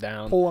pull those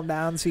down. Pull them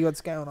down, see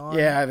what's going on.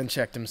 Yeah, I haven't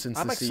checked them since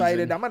the season. I'm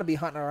excited. I'm going to be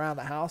hunting around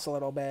the house a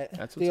little bit.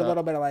 Do a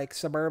little bit of like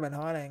suburban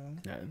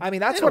hunting. Yeah. I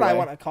mean, that's what I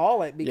want to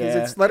call it because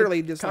it's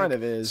literally just kind like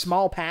of is.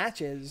 Small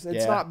patches.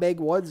 It's not big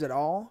woods at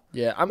all.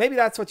 Yeah. Maybe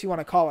that's what you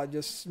want to call it,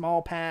 just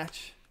small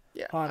patch.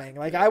 Yeah, hunting.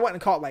 Like I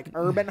wouldn't call it like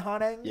urban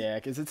hunting. Yeah,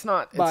 because it's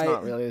not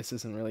really. This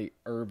isn't really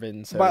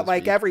urban. So but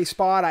like every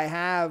spot I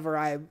have, or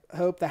I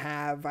hope to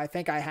have, I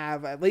think I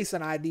have at least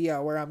an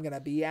idea where I'm gonna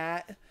be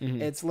at.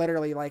 Mm-hmm. It's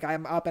literally like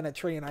I'm up in a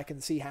tree and I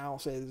can see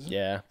houses.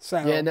 Yeah.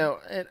 So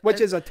which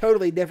is a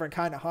totally different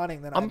kind of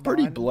hunting than I'm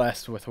pretty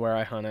blessed with where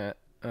I hunt at.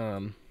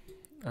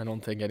 I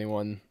don't think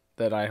anyone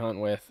that I hunt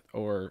with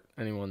or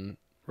anyone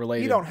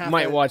related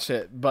might watch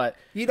it, but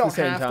you don't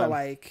have to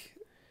like.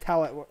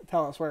 Tell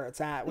us where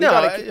it's at.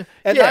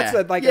 That's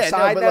a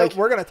side note. Like,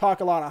 we're going to talk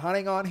a lot of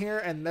hunting on here,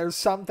 and there's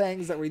some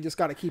things that we just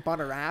got to keep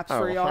under wraps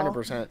for y'all.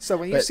 100%. So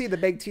when you see the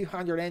big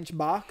 200-inch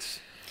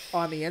bucks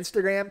on the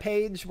Instagram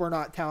page, we're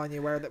not telling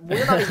you where.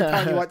 We're not even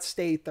telling you what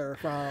state they're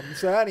from.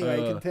 So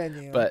anyway,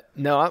 continue. But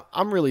no,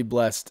 I'm really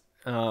blessed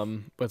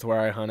with where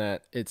I hunt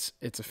at. It's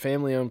a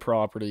family-owned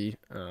property.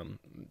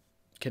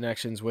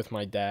 Connections with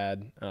my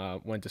dad.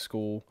 Went to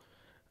school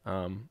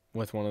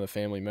with one of the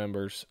family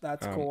members.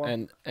 That's cool.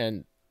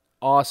 And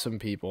awesome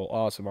people.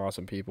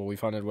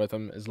 We've hunted with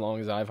them as long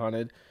as I've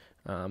hunted.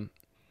 And,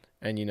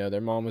 you know,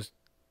 their mom was,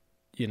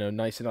 you know,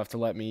 nice enough to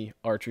let me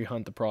archery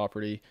hunt the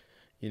property.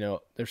 You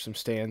know, there's some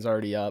stands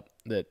already up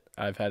that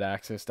I've had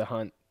access to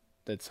hunt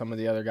that some of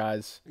the other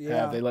guys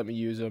have. They let me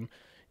use them,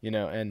 you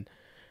know, and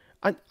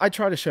I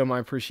try to show my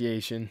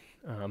appreciation.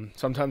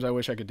 Sometimes I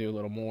wish I could do a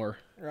little more.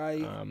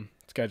 Right.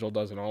 Schedule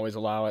doesn't always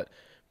allow it.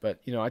 But,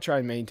 you know, I try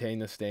and maintain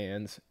the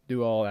stands,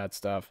 do all that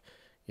stuff.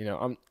 You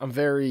know, I'm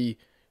very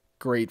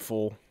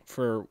grateful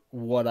for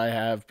what I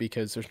have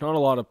because there's not a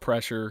lot of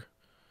pressure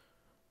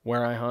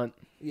where I hunt.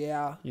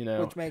 Yeah, you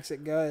know, which makes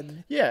it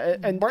good. Yeah,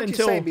 and weren't you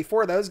saying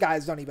before those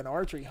guys don't even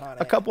archery hunt?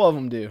 A couple of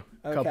them do.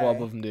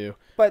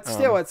 But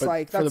still, it's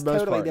like that's a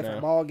totally different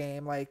ball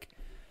game. Like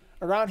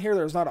around here,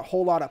 there's not a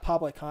whole lot of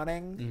public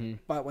hunting,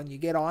 but when you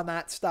get on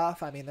that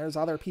stuff, I mean, there's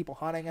other people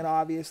hunting it.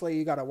 Obviously,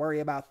 you got to worry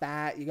about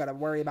that. You got to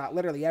worry about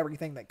literally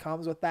everything that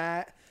comes with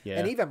that,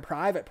 and even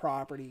private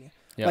property.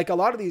 Yep. Like a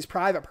lot of these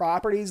private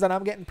properties that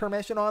I'm getting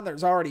permission on,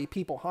 there's already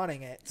people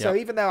hunting it. So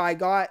even though I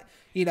got,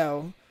 you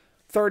know,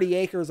 30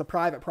 acres of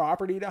private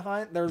property to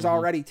hunt, there's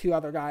already 2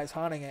 other guys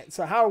hunting it.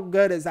 So how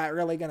good is that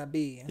really going to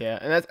be? Yeah,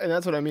 and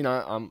that's what I mean.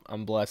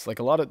 I'm blessed. Like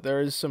there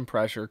is some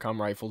pressure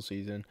come rifle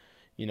season.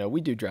 You know, we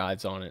do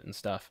drives on it and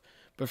stuff.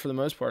 But for the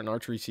most part in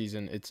archery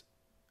season, it's,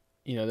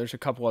 you know, there's a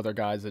couple other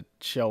guys that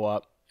show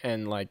up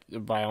and like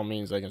by all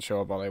means they can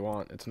show up all they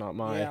want. It's not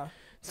my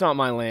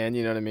land,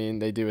 you know what I mean?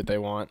 They do what they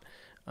want.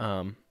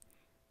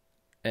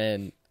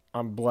 And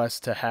I'm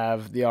blessed to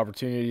have the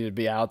opportunity to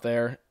be out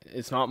there.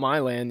 It's not my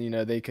land, you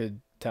know, they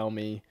could tell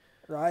me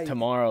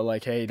tomorrow,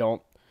 like, hey,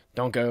 don't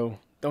go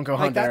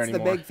hunt there anymore. That's the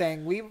big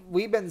thing.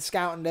 We've been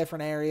scouting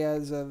different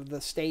areas of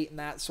the state and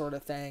that sort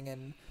of thing.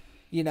 And,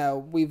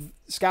 we've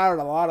scouted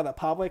a lot of the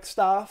public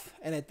stuff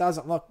and it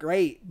doesn't look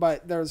great,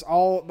 but there's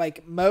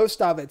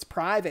most of it's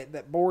private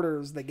that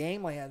borders the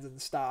game lands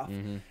and stuff.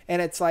 Mm-hmm.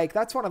 And it's like,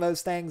 that's one of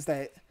those things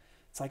that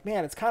it's like,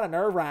 man, it's kind of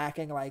nerve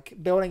wracking, like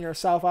building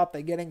yourself up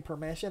to getting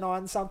permission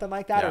on something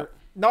like that, or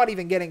not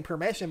even getting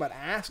permission, but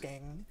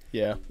asking.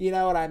 Yeah. You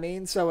know what I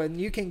mean? So, and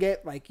you can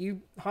get,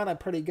 you hunt a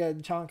pretty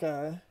good chunk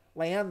of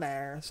land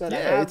there, so to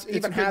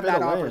have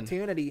that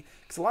opportunity,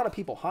 because a lot of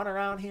people hunt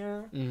around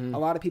here. Mm-hmm. A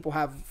lot of people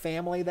have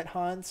family that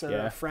hunts, or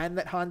a friend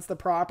that hunts the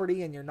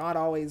property, and you're not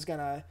always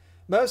gonna,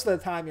 most of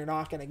the time you're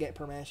not gonna get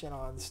permission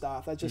on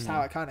stuff. That's just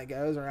how it kind of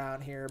goes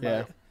around here.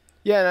 But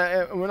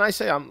when I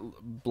say I'm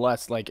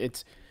blessed,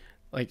 it's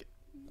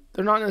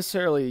they're not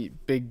necessarily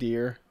big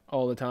deer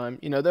all the time.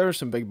 There are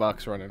some big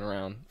bucks running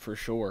around for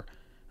sure,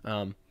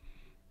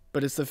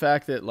 but it's the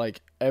fact that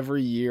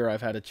every year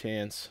I've had a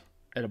chance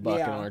at a buck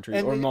in archery,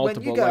 or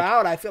multiple. When you go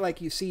out, I feel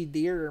like you see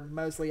deer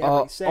mostly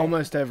every sit.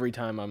 Almost every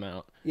time I'm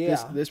out.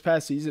 Yeah. This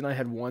past season, I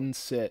had one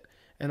sit,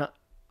 and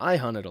I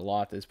hunted a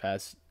lot this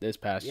past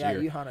year. Yeah,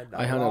 you hunted a lot.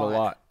 I hunted a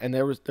lot, and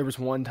there was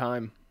one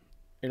time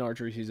in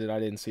archery season I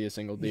didn't see a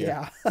single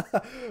deer. Yeah.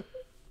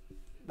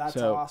 That's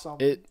awesome.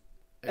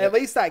 At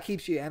least that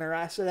keeps you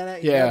interested in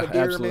it. The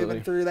deer are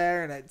moving through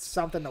there, and it's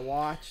something to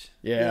watch.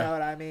 Yeah. You know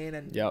what I mean?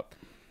 And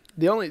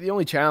the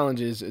only challenge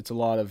is it's a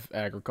lot of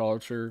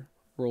agriculture.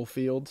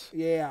 Fields.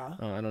 Yeah.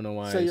 I don't know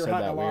why so I you're said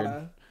hunting that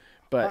weird.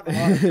 But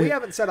we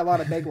haven't said a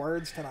lot of big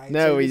words tonight.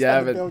 No, so we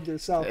haven't.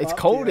 It's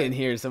cold in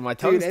here, so my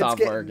tongue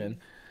stopped working.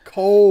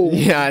 Cold.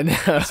 Yeah, I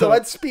know. So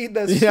let's speed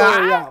this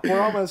story up.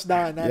 We're almost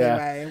done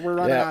anyway. We're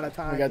running out of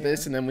time. We got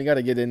this, and then we got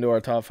to get into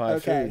our top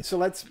 5 foods. So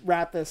let's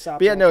wrap this up.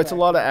 But it's a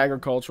lot of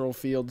agricultural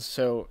fields,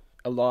 so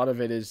a lot of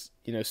it is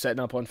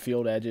setting up on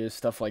field edges,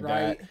 stuff like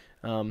that.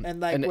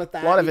 And with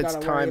that, a lot of you it's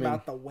gotta timing. Worry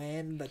about the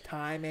wind, the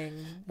timing,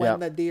 when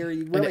the deer.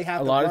 You really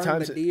have to learn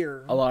the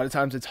deer. A lot of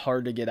times it's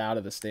hard to get out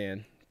of the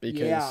stand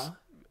because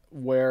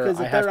where I if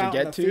have they're to out get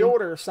in the to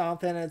field or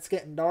something, and it's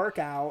getting dark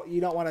out. You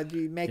don't want to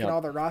be making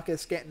all the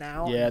ruckus getting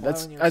out. Yeah,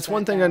 that's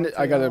one thing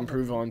I got to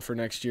improve on for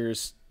next year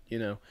is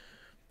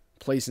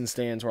placing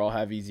stands where I'll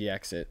have easy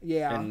exit.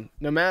 Yeah, and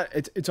no matter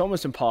it's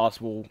almost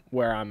impossible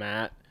where I'm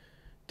at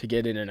to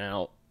get in and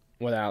out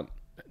without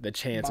the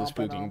chance of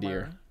spooking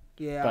deer.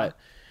 Yeah, but.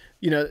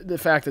 The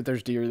fact that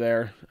there's deer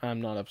there,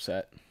 I'm not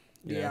upset.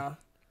 You know?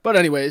 But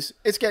anyways,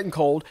 it's getting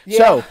cold. Yeah.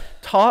 So,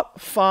 top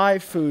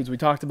 5 foods. We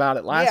talked about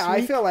it last week. Yeah,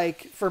 I feel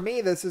like for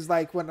me, this is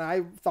when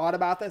I thought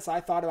about this,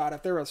 I thought about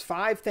if there was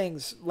 5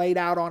 things laid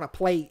out on a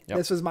plate,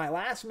 this was my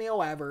last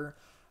meal ever,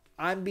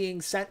 I'm being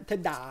sent to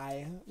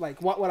die.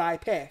 What would I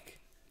pick?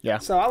 Yeah.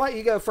 So I'll let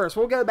you go first.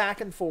 We'll go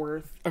back and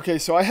forth. Okay,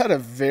 so I had a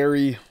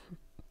very,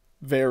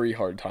 very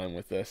hard time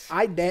with this.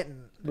 I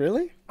didn't.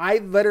 Really? I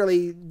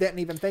literally didn't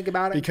even think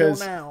about it until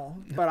now,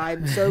 but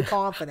I'm so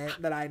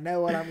confident that I know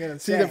what I'm going to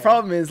say. See, the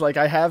problem is,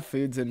 I have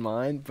foods in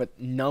mind, but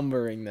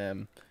numbering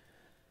them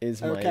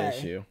is my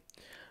issue.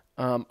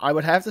 I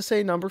would have to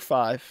say number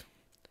 5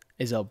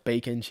 is a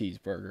bacon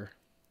cheeseburger.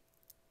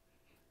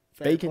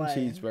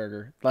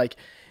 Cheeseburger.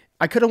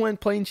 I could have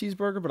went plain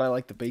cheeseburger, but I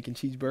like the bacon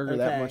cheeseburger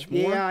that much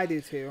more. Yeah, I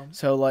do too.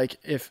 So,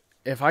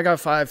 if I got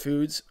 5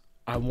 foods,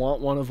 I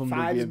want one of them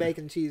 5 to be is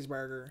bacon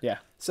cheeseburger. Yeah.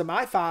 So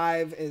my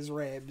 5 is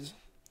ribs.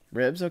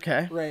 Ribs,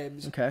 okay.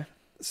 Ribs. Okay.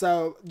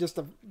 So just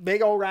a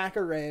big old rack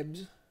of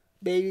ribs,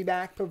 baby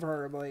back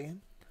preferably.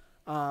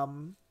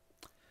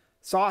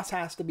 Sauce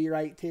has to be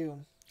right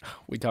too.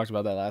 We talked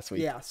about that last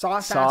week. Yeah,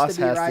 sauce has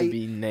to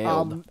be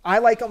nailed. I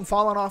like them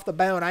falling off the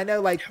bone. I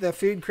know the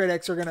food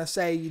critics are going to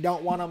say you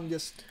don't want them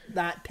just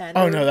that tender.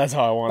 Oh no, that's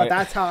how I want it. But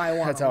that's how I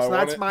want them. So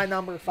that's my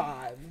number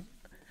 5.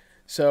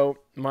 So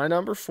my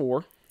number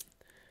 4.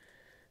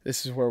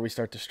 This is where we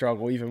start to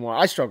struggle even more.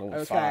 I struggle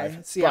with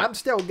 5. See, I'm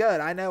still good.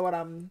 I know what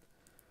I'm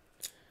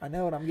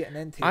getting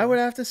into. I would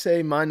have to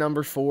say my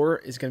number 4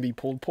 is going to be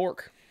pulled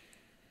pork.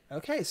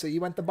 Okay, so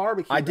you went the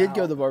barbecue. I did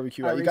go the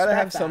barbecue. You got to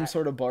have some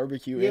sort of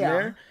barbecue in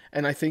there,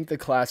 and I think the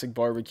classic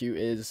barbecue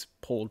is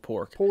pulled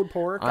pork. Pulled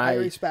pork. I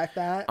respect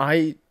that.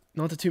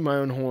 Not to toot my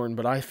own horn,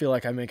 but I feel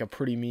like I make a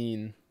pretty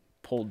mean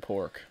pulled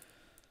pork.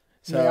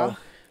 So,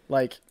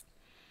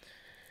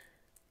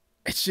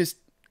 it's just.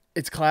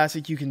 It's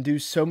classic. You can do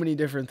so many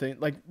different things.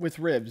 With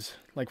ribs.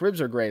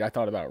 Ribs are great. I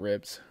thought about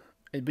ribs.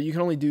 But you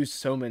can only do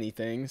so many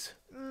things.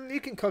 You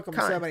can cook them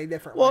so many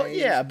different ways. Well,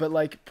 yeah, but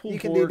pulled you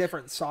can pork, do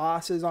different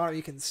sauces on it.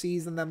 You can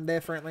season them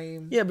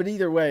differently. Yeah, but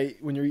either way,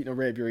 when you're eating a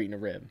rib, you're eating a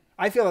rib.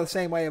 I feel the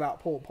same way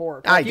about pulled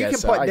pork. I guess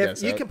so.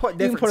 You can put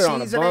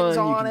different seasonings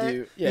on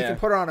it. You can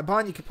put it on a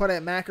bun. You can put it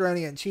in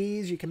macaroni and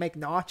cheese. You can make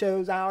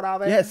nachos out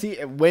of it. Yeah,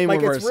 see, way more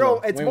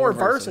versatile. It's more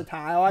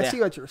versatile. I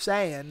see what you're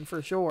saying,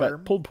 for sure.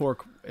 But pulled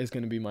pork is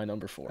going to be my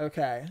number 4.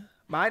 Okay.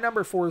 My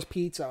number 4 is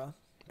pizza.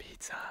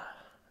 Pizza.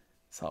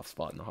 Soft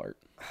spot in the heart.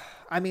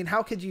 I mean,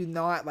 how could you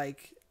not,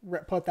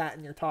 put that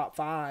in your top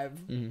 5?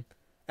 Mm-hmm.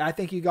 I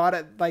think you got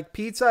it.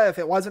 Pizza, if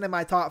it wasn't in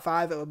my top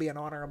 5, it would be an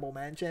honorable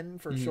mention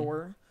for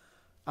sure.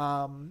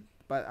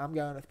 But I'm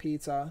going with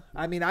pizza.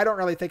 I mean, I don't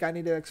really think I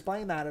need to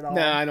explain that at all.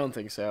 No, I don't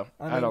think so.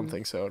 I don't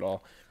think so at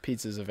all.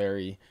 Pizza's a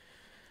very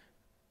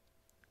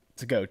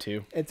It's a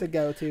go-to. It's a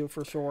go-to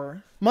for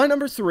sure. My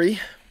number 3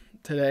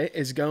 today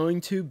is going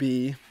to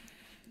be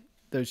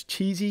those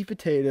cheesy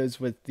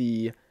potatoes with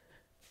the,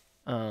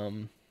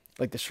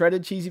 like the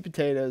shredded cheesy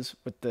potatoes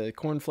with the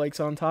cornflakes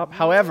on top.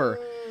 However,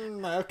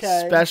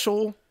 okay.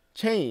 Special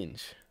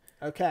change.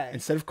 Okay.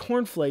 Instead of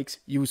cornflakes,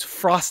 use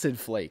Frosted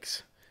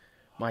Flakes.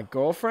 My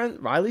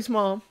girlfriend, Riley's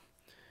mom,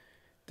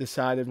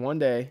 decided one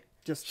day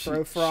just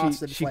throw Frosted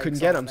Flakes. She couldn't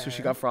get them, so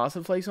she got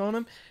Frosted Flakes on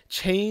them.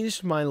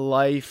 Changed my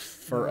life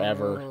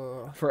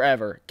forever.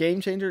 Forever.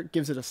 Game changer.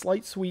 Gives it a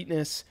slight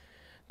sweetness.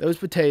 Those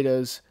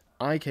potatoes,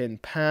 I can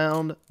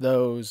pound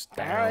those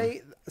down. All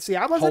right. See,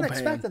 I wasn't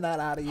expecting that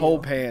out of you. Whole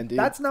pan, dude.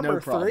 That's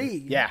number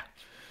 3. Yeah.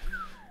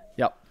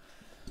 Yep.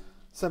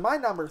 So my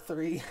number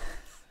 3.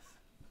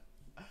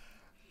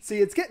 See,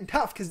 it's getting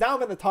tough because now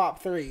I'm in the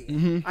top 3.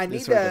 Mm-hmm. I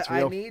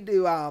need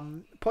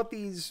to put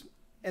these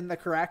in the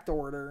correct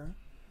order,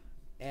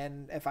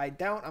 and if I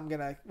don't, I'm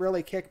gonna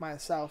really kick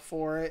myself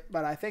for it.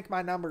 But I think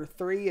my number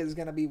 3 is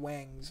gonna be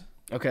wings.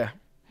 Okay.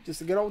 Just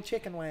a good old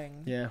chicken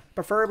wing. Yeah.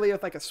 Preferably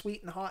with like a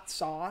sweet and hot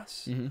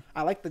sauce. Mm-hmm.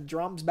 I like the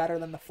drums better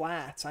than the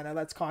flats. I know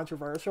that's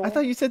controversial. I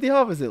thought you said the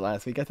opposite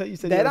last week. I thought you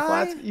said you were a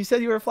flats. You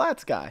said you were a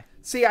flats guy.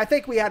 See, I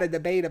think we had a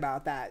debate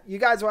about that. You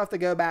guys will have to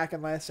go back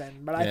and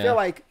listen. But I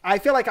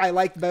feel like I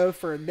like both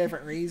for a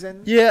different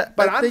reason. Yeah.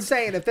 But I'm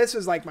saying if this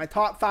was like my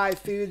top 5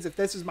 foods, if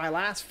this is my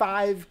last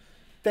 5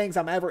 things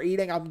I'm ever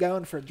eating, I'm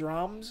going for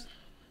drums.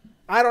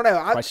 I don't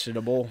know.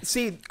 Questionable.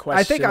 See,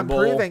 I think I'm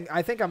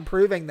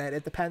proving that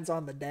it depends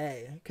on the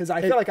day because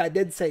I feel like I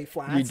did say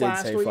flats. You did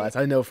say flats.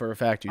 I know for a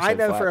fact you said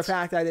flats. I know for a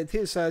fact I did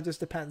too. So it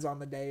just depends on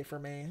the day for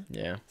me.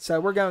 Yeah.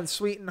 So we're going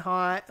sweet and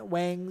hot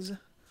wings.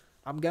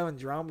 I'm going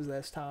drums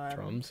this time.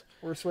 Drums.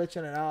 We're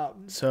switching it up.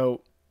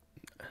 So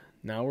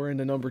now we're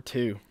into number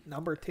 2.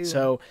 Number 2.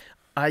 So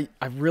I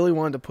really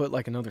wanted to put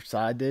like another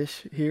side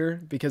dish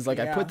here because like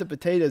I put the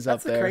potatoes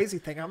up there. That's the crazy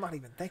thing. I'm not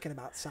even thinking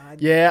about side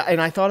dish. Yeah,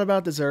 and I thought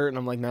about dessert and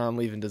I'm like, no, I'm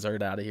leaving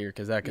dessert out of here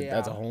because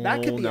that's a whole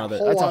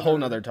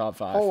nother top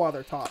 5. Whole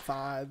other top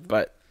 5.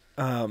 But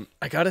I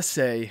gotta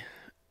say,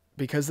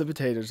 because the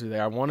potatoes are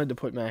there, I wanted to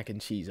put mac and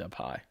cheese up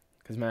high.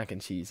 Because mac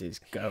and cheese is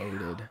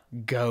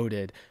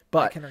goated.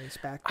 But I can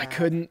respect that. I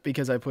couldn't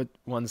because I put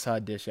one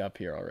side dish up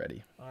here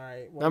already. All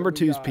right. Number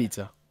 2 is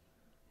pizza.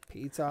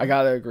 Pizza. I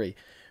gotta agree.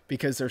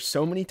 Because there's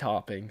so many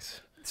toppings.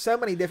 So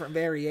many different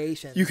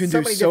variations. You can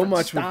do so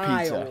much with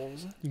pizza.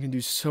 You can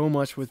do so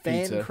much with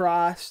pizza. Thin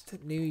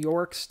crust, New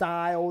York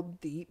style,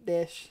 deep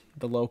dish.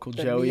 The local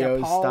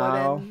Joey-O's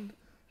style.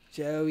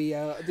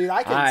 Joey-O. Dude,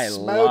 I could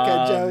smoke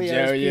a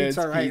Joey-O's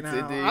pizza right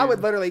now. Dude. I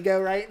would literally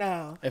go right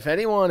now. If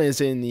anyone is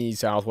in the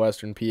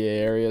southwestern PA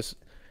areas,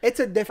 it's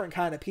a different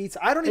kind of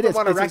pizza. I don't even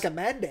want to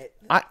recommend it.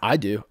 I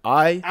do.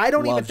 I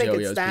don't even think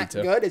it's that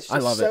good. It's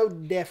just so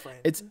different.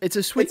 It's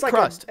a sweet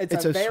crust.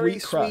 It's a very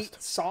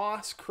sweet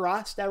sauce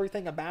crust.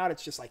 Everything about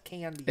it's just like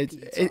candy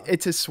pizza.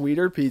 It's a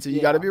sweeter pizza. You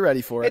got to be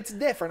ready for it. It's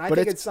different. I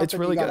think it's something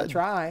really you got to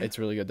try. It's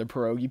really good. The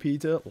pierogi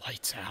pizza,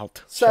 lights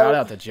out. So, shout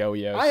out to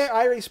Joey-O's.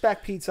 I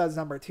respect pizza as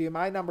number 2.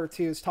 My number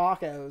 2 is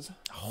tacos.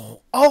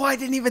 Oh, I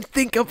didn't even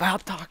think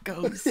about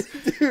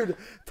tacos. Dude,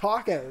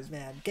 tacos,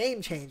 man.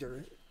 Game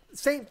changer.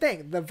 Same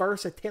thing, the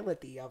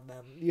versatility of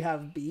them. You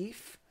have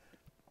beef.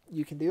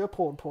 You can do a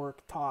pulled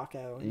pork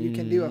taco. You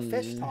can do a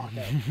fish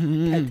taco.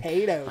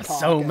 Potato tacos. I'm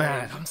so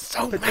mad.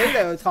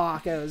 Potato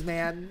tacos,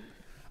 man.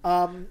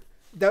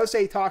 Dose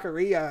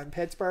Taqueria in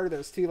Pittsburgh.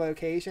 There's 2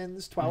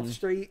 locations. 12th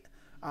Street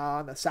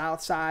on the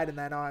south side, and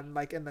then on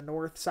like in the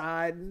north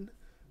side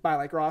by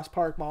like Ross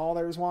Park Mall.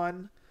 There's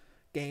one.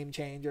 Game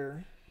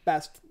changer.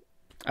 Best.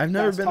 I've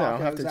never been there. I'll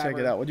have to check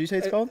it out. What did you say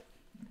it's called?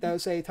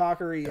 Dose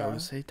Taqueria.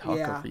 Dose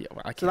Taqueria.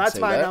 Yeah. So that's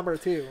my number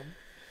 2.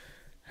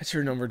 That's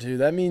your number 2.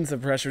 That means the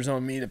pressure's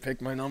on me to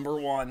pick my number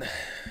 1.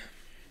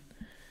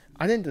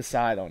 I didn't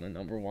decide on a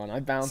number 1. I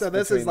bounced. So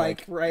this is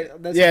like right.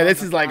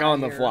 This is like on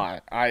the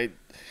fly. I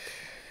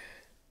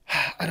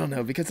don't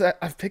know because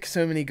I've picked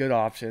so many good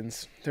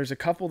options. There's a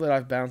couple that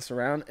I've bounced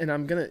around, and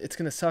it's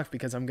gonna suck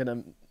because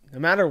no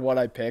matter what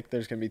I pick,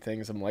 there's gonna be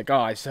things I'm like,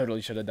 oh, I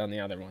totally should have done the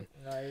other one.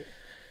 Right.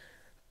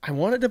 I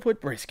wanted to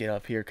put brisket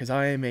up here because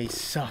I am a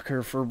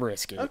sucker for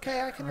brisket. Okay,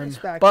 I can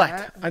respect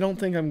that. But I don't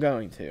think I'm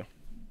going to.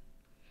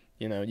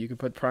 You know, you could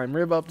put prime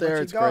rib up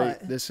there. It's great.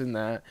 This and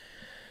that.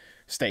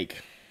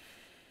 Steak.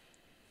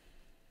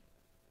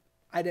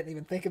 I didn't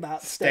even think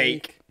about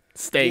steak.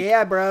 Steak.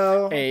 Yeah,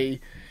 bro.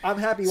 I'm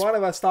happy one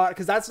of us thought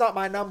because that's not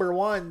my number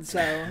 1.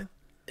 So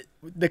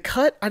the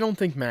cut I don't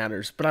think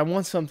matters, but I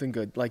want something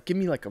good. Like give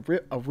me like a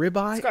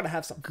ribeye. It's got to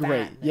have some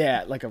great. Fat,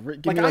 yeah, like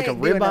give me like a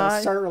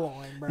ribeye.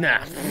 Sirloin, bro.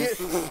 Nah,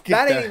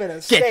 that ain't even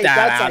a steak.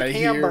 That's like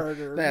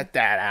hamburger. Get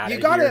that out of here.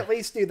 You got to at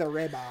least do the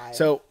ribeye.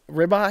 So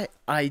ribeye,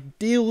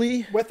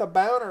 ideally with a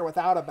bone or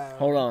without a bone.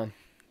 Hold on.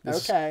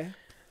 Okay.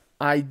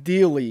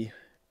 Ideally,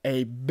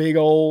 a big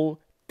old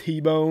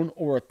T-bone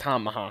or a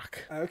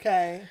tomahawk.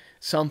 Okay.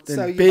 something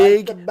so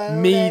big, like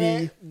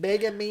meaty.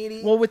 Big and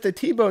meaty. Well, with the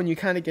T-bone, you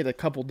kind of get a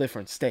couple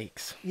different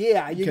steaks.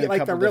 Yeah, you get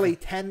like the really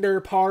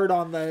tender part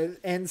on the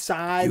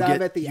inside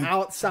of it. The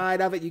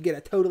outside of it, you get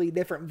a totally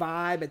different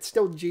vibe. It's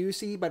still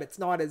juicy, but it's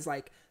not as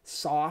like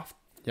soft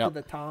to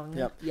the tongue.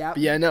 Yep. But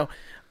yeah, no.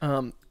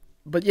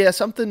 But yeah,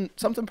 something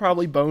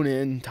probably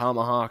bone-in,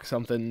 tomahawk,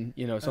 something,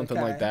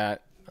 something like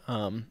that.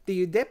 Do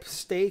you dip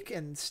steak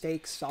in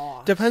steak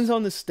sauce? Depends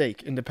on the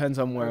steak and depends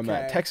on where I'm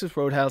at. Texas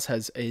Roadhouse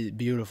has a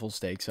beautiful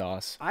steak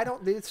sauce. I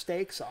don't do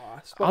steak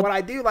sauce, but what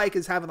I do like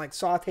is having like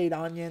sautéed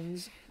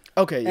onions.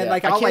 Okay, yeah. And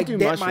like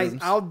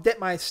I'll dip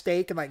my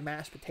steak in like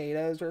mashed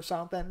potatoes or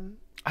something.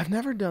 I've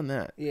never done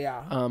that.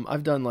 Yeah.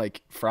 I've done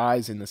like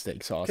fries in the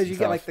steak sauce. Because you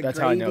get like the That's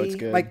gravy. How I know it's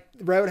good. Like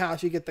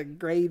Roadhouse, you get the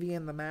gravy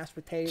and the mashed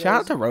potatoes.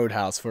 Shout out to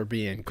Roadhouse for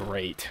being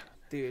great.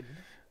 Dude.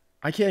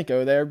 I can't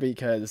go there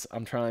because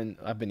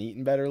I've been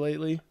eating better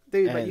lately.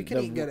 Dude, but you can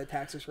eat good at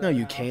Texas Roadhouse. No,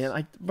 you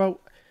can't.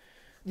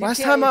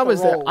 Last time I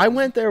was there, I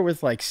went there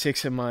with like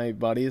 6 of my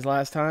buddies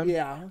last time.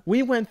 Yeah.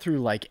 We went through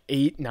like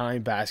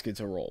 8-9 baskets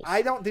of rolls.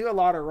 I don't do a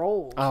lot of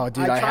rolls. Oh,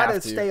 dude, I try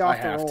to stay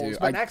off the rolls.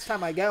 But next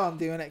time I go, I'm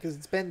doing it because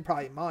it's been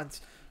probably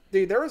months.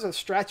 Dude, there was a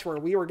stretch where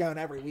we were going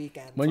every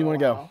weekend. When you want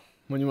to go?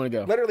 When you want to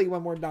go? Literally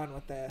when we're done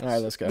with this. All right,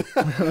 let's go.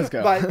 Let's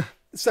go. But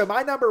so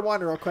my number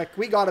one, real quick,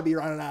 we got to be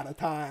running out of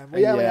time.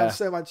 We only have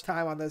so much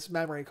time on this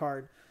memory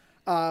card.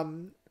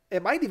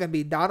 It might even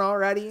be done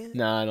already.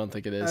 No, I don't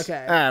think it is.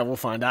 Okay. We'll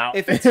find out.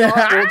 If it's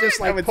not, we'll just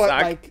like put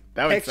like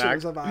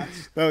pictures of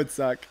us. That would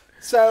suck.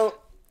 So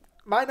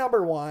my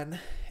number one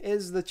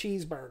is the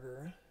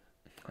cheeseburger.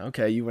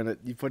 Okay, you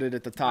put it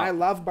at the top. I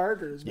love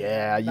burgers, man.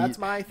 Yeah, that's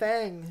my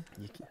thing.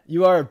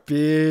 You are a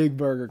big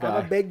burger guy.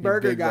 I'm a big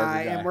burger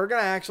guy, and we're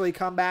gonna actually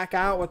come back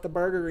out with the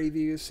burger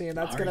reviews soon.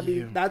 That's gonna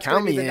be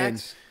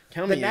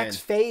the next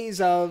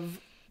phase of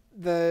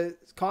the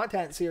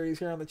content series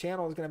here on the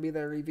channel is gonna be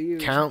the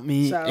reviews. Count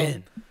me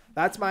in.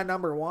 That's my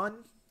number one.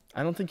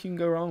 I don't think you can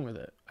go wrong with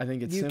it. I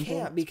think it's simple. You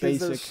can't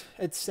because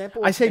it's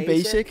simple. I say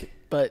basic,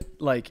 but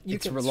like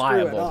it's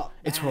reliable.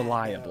 It's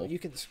reliable. You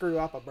can screw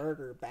up a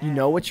burger bad. You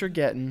know what you're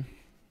getting.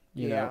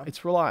 You know,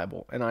 it's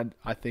reliable. And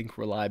I think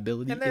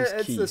reliability is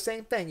key. It's the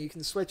same thing. You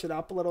can switch it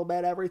up a little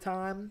bit every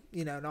time.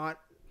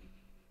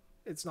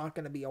 It's not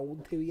going to be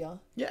old to you.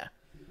 Yeah.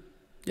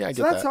 Yeah, I get that.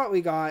 So that's what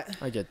we got.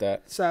 I get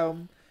that. So,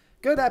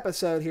 good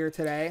episode here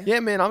today.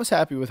 Yeah, man, I was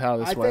happy with how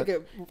this went. I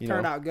think it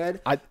turned out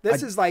good.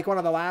 This is like one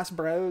of the last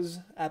Bros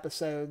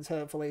episodes,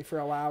 hopefully, for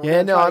a while.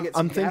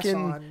 I'm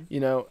thinking,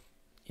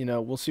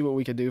 we'll see what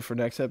we could do for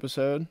next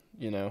episode.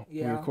 We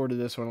recorded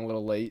this one a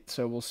little late,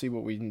 so we'll see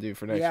what we can do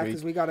for next week. Yeah,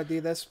 because we got to do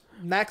this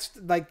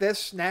next. Like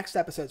this next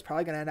episode's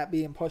probably going to end up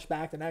being pushed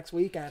back to next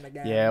weekend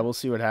again. Yeah, we'll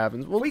see what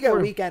happens. We go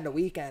weekend to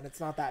weekend.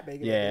 It's not that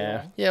big of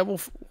a deal. Yeah,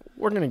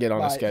 we're going to get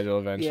on a schedule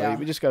eventually. Yeah.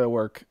 We just got to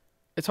work.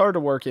 It's hard to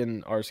work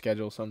in our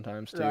schedule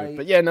sometimes, too. Right.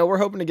 But, yeah, no, we're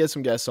hoping to get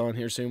some guests on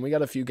here soon. We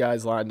got a few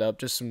guys lined up,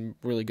 just some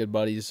really good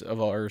buddies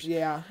of ours.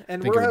 Yeah,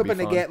 and we're hoping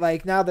to get,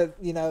 like, now that,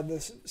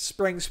 the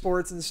spring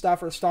sports and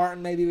stuff are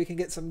starting, maybe we can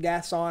get some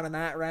guests on in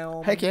that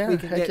realm. Heck yeah. We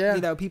can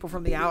get, people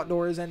from the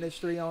outdoors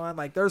industry on.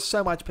 Like, there's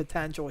so much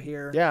potential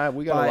here. Yeah,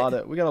 we got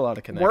a lot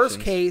of connections. Worst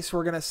case,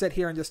 we're going to sit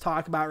here and just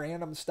talk about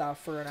random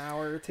stuff for an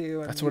hour or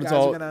two. And that's what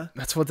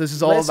that's what this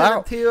is all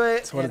about. Listen to it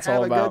that's what and it's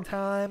all have about. a good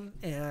time,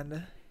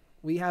 and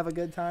we have a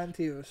good time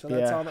too, so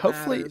that's all that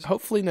matters.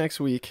 Hopefully next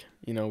week,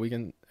 it'll be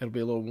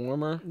a little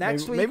warmer.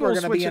 Next week we're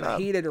going to be in a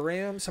heated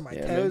room, so my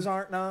toes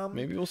aren't numb.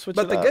 Maybe we'll switch it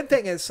up. But the good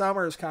thing is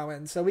summer's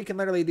coming, so we can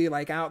literally do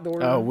like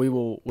outdoor. Oh, we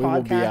will be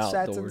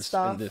outdoors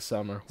this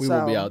summer. We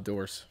will be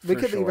outdoors. We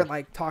could even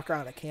like talk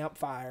around a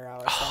campfire. I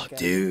was thinking,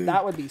 dude,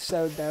 that would be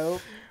so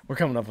dope. We're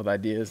coming up with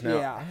ideas now.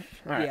 Yeah.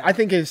 All right. Yeah. I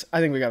think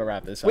we got to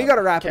wrap this up. We got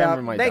to wrap it up.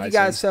 Thank you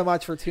guys so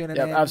much for tuning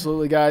in.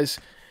 Absolutely, guys.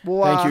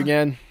 Thank you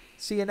again.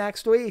 See you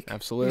next week.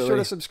 Absolutely. Be sure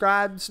to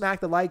subscribe, smack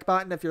the like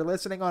button if you're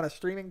listening on a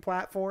streaming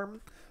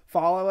platform.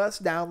 Follow us,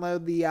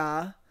 download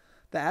the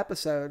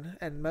episode,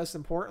 and most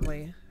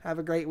importantly, have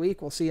a great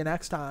week. We'll see you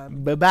next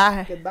time.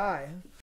 Bye-bye. Goodbye.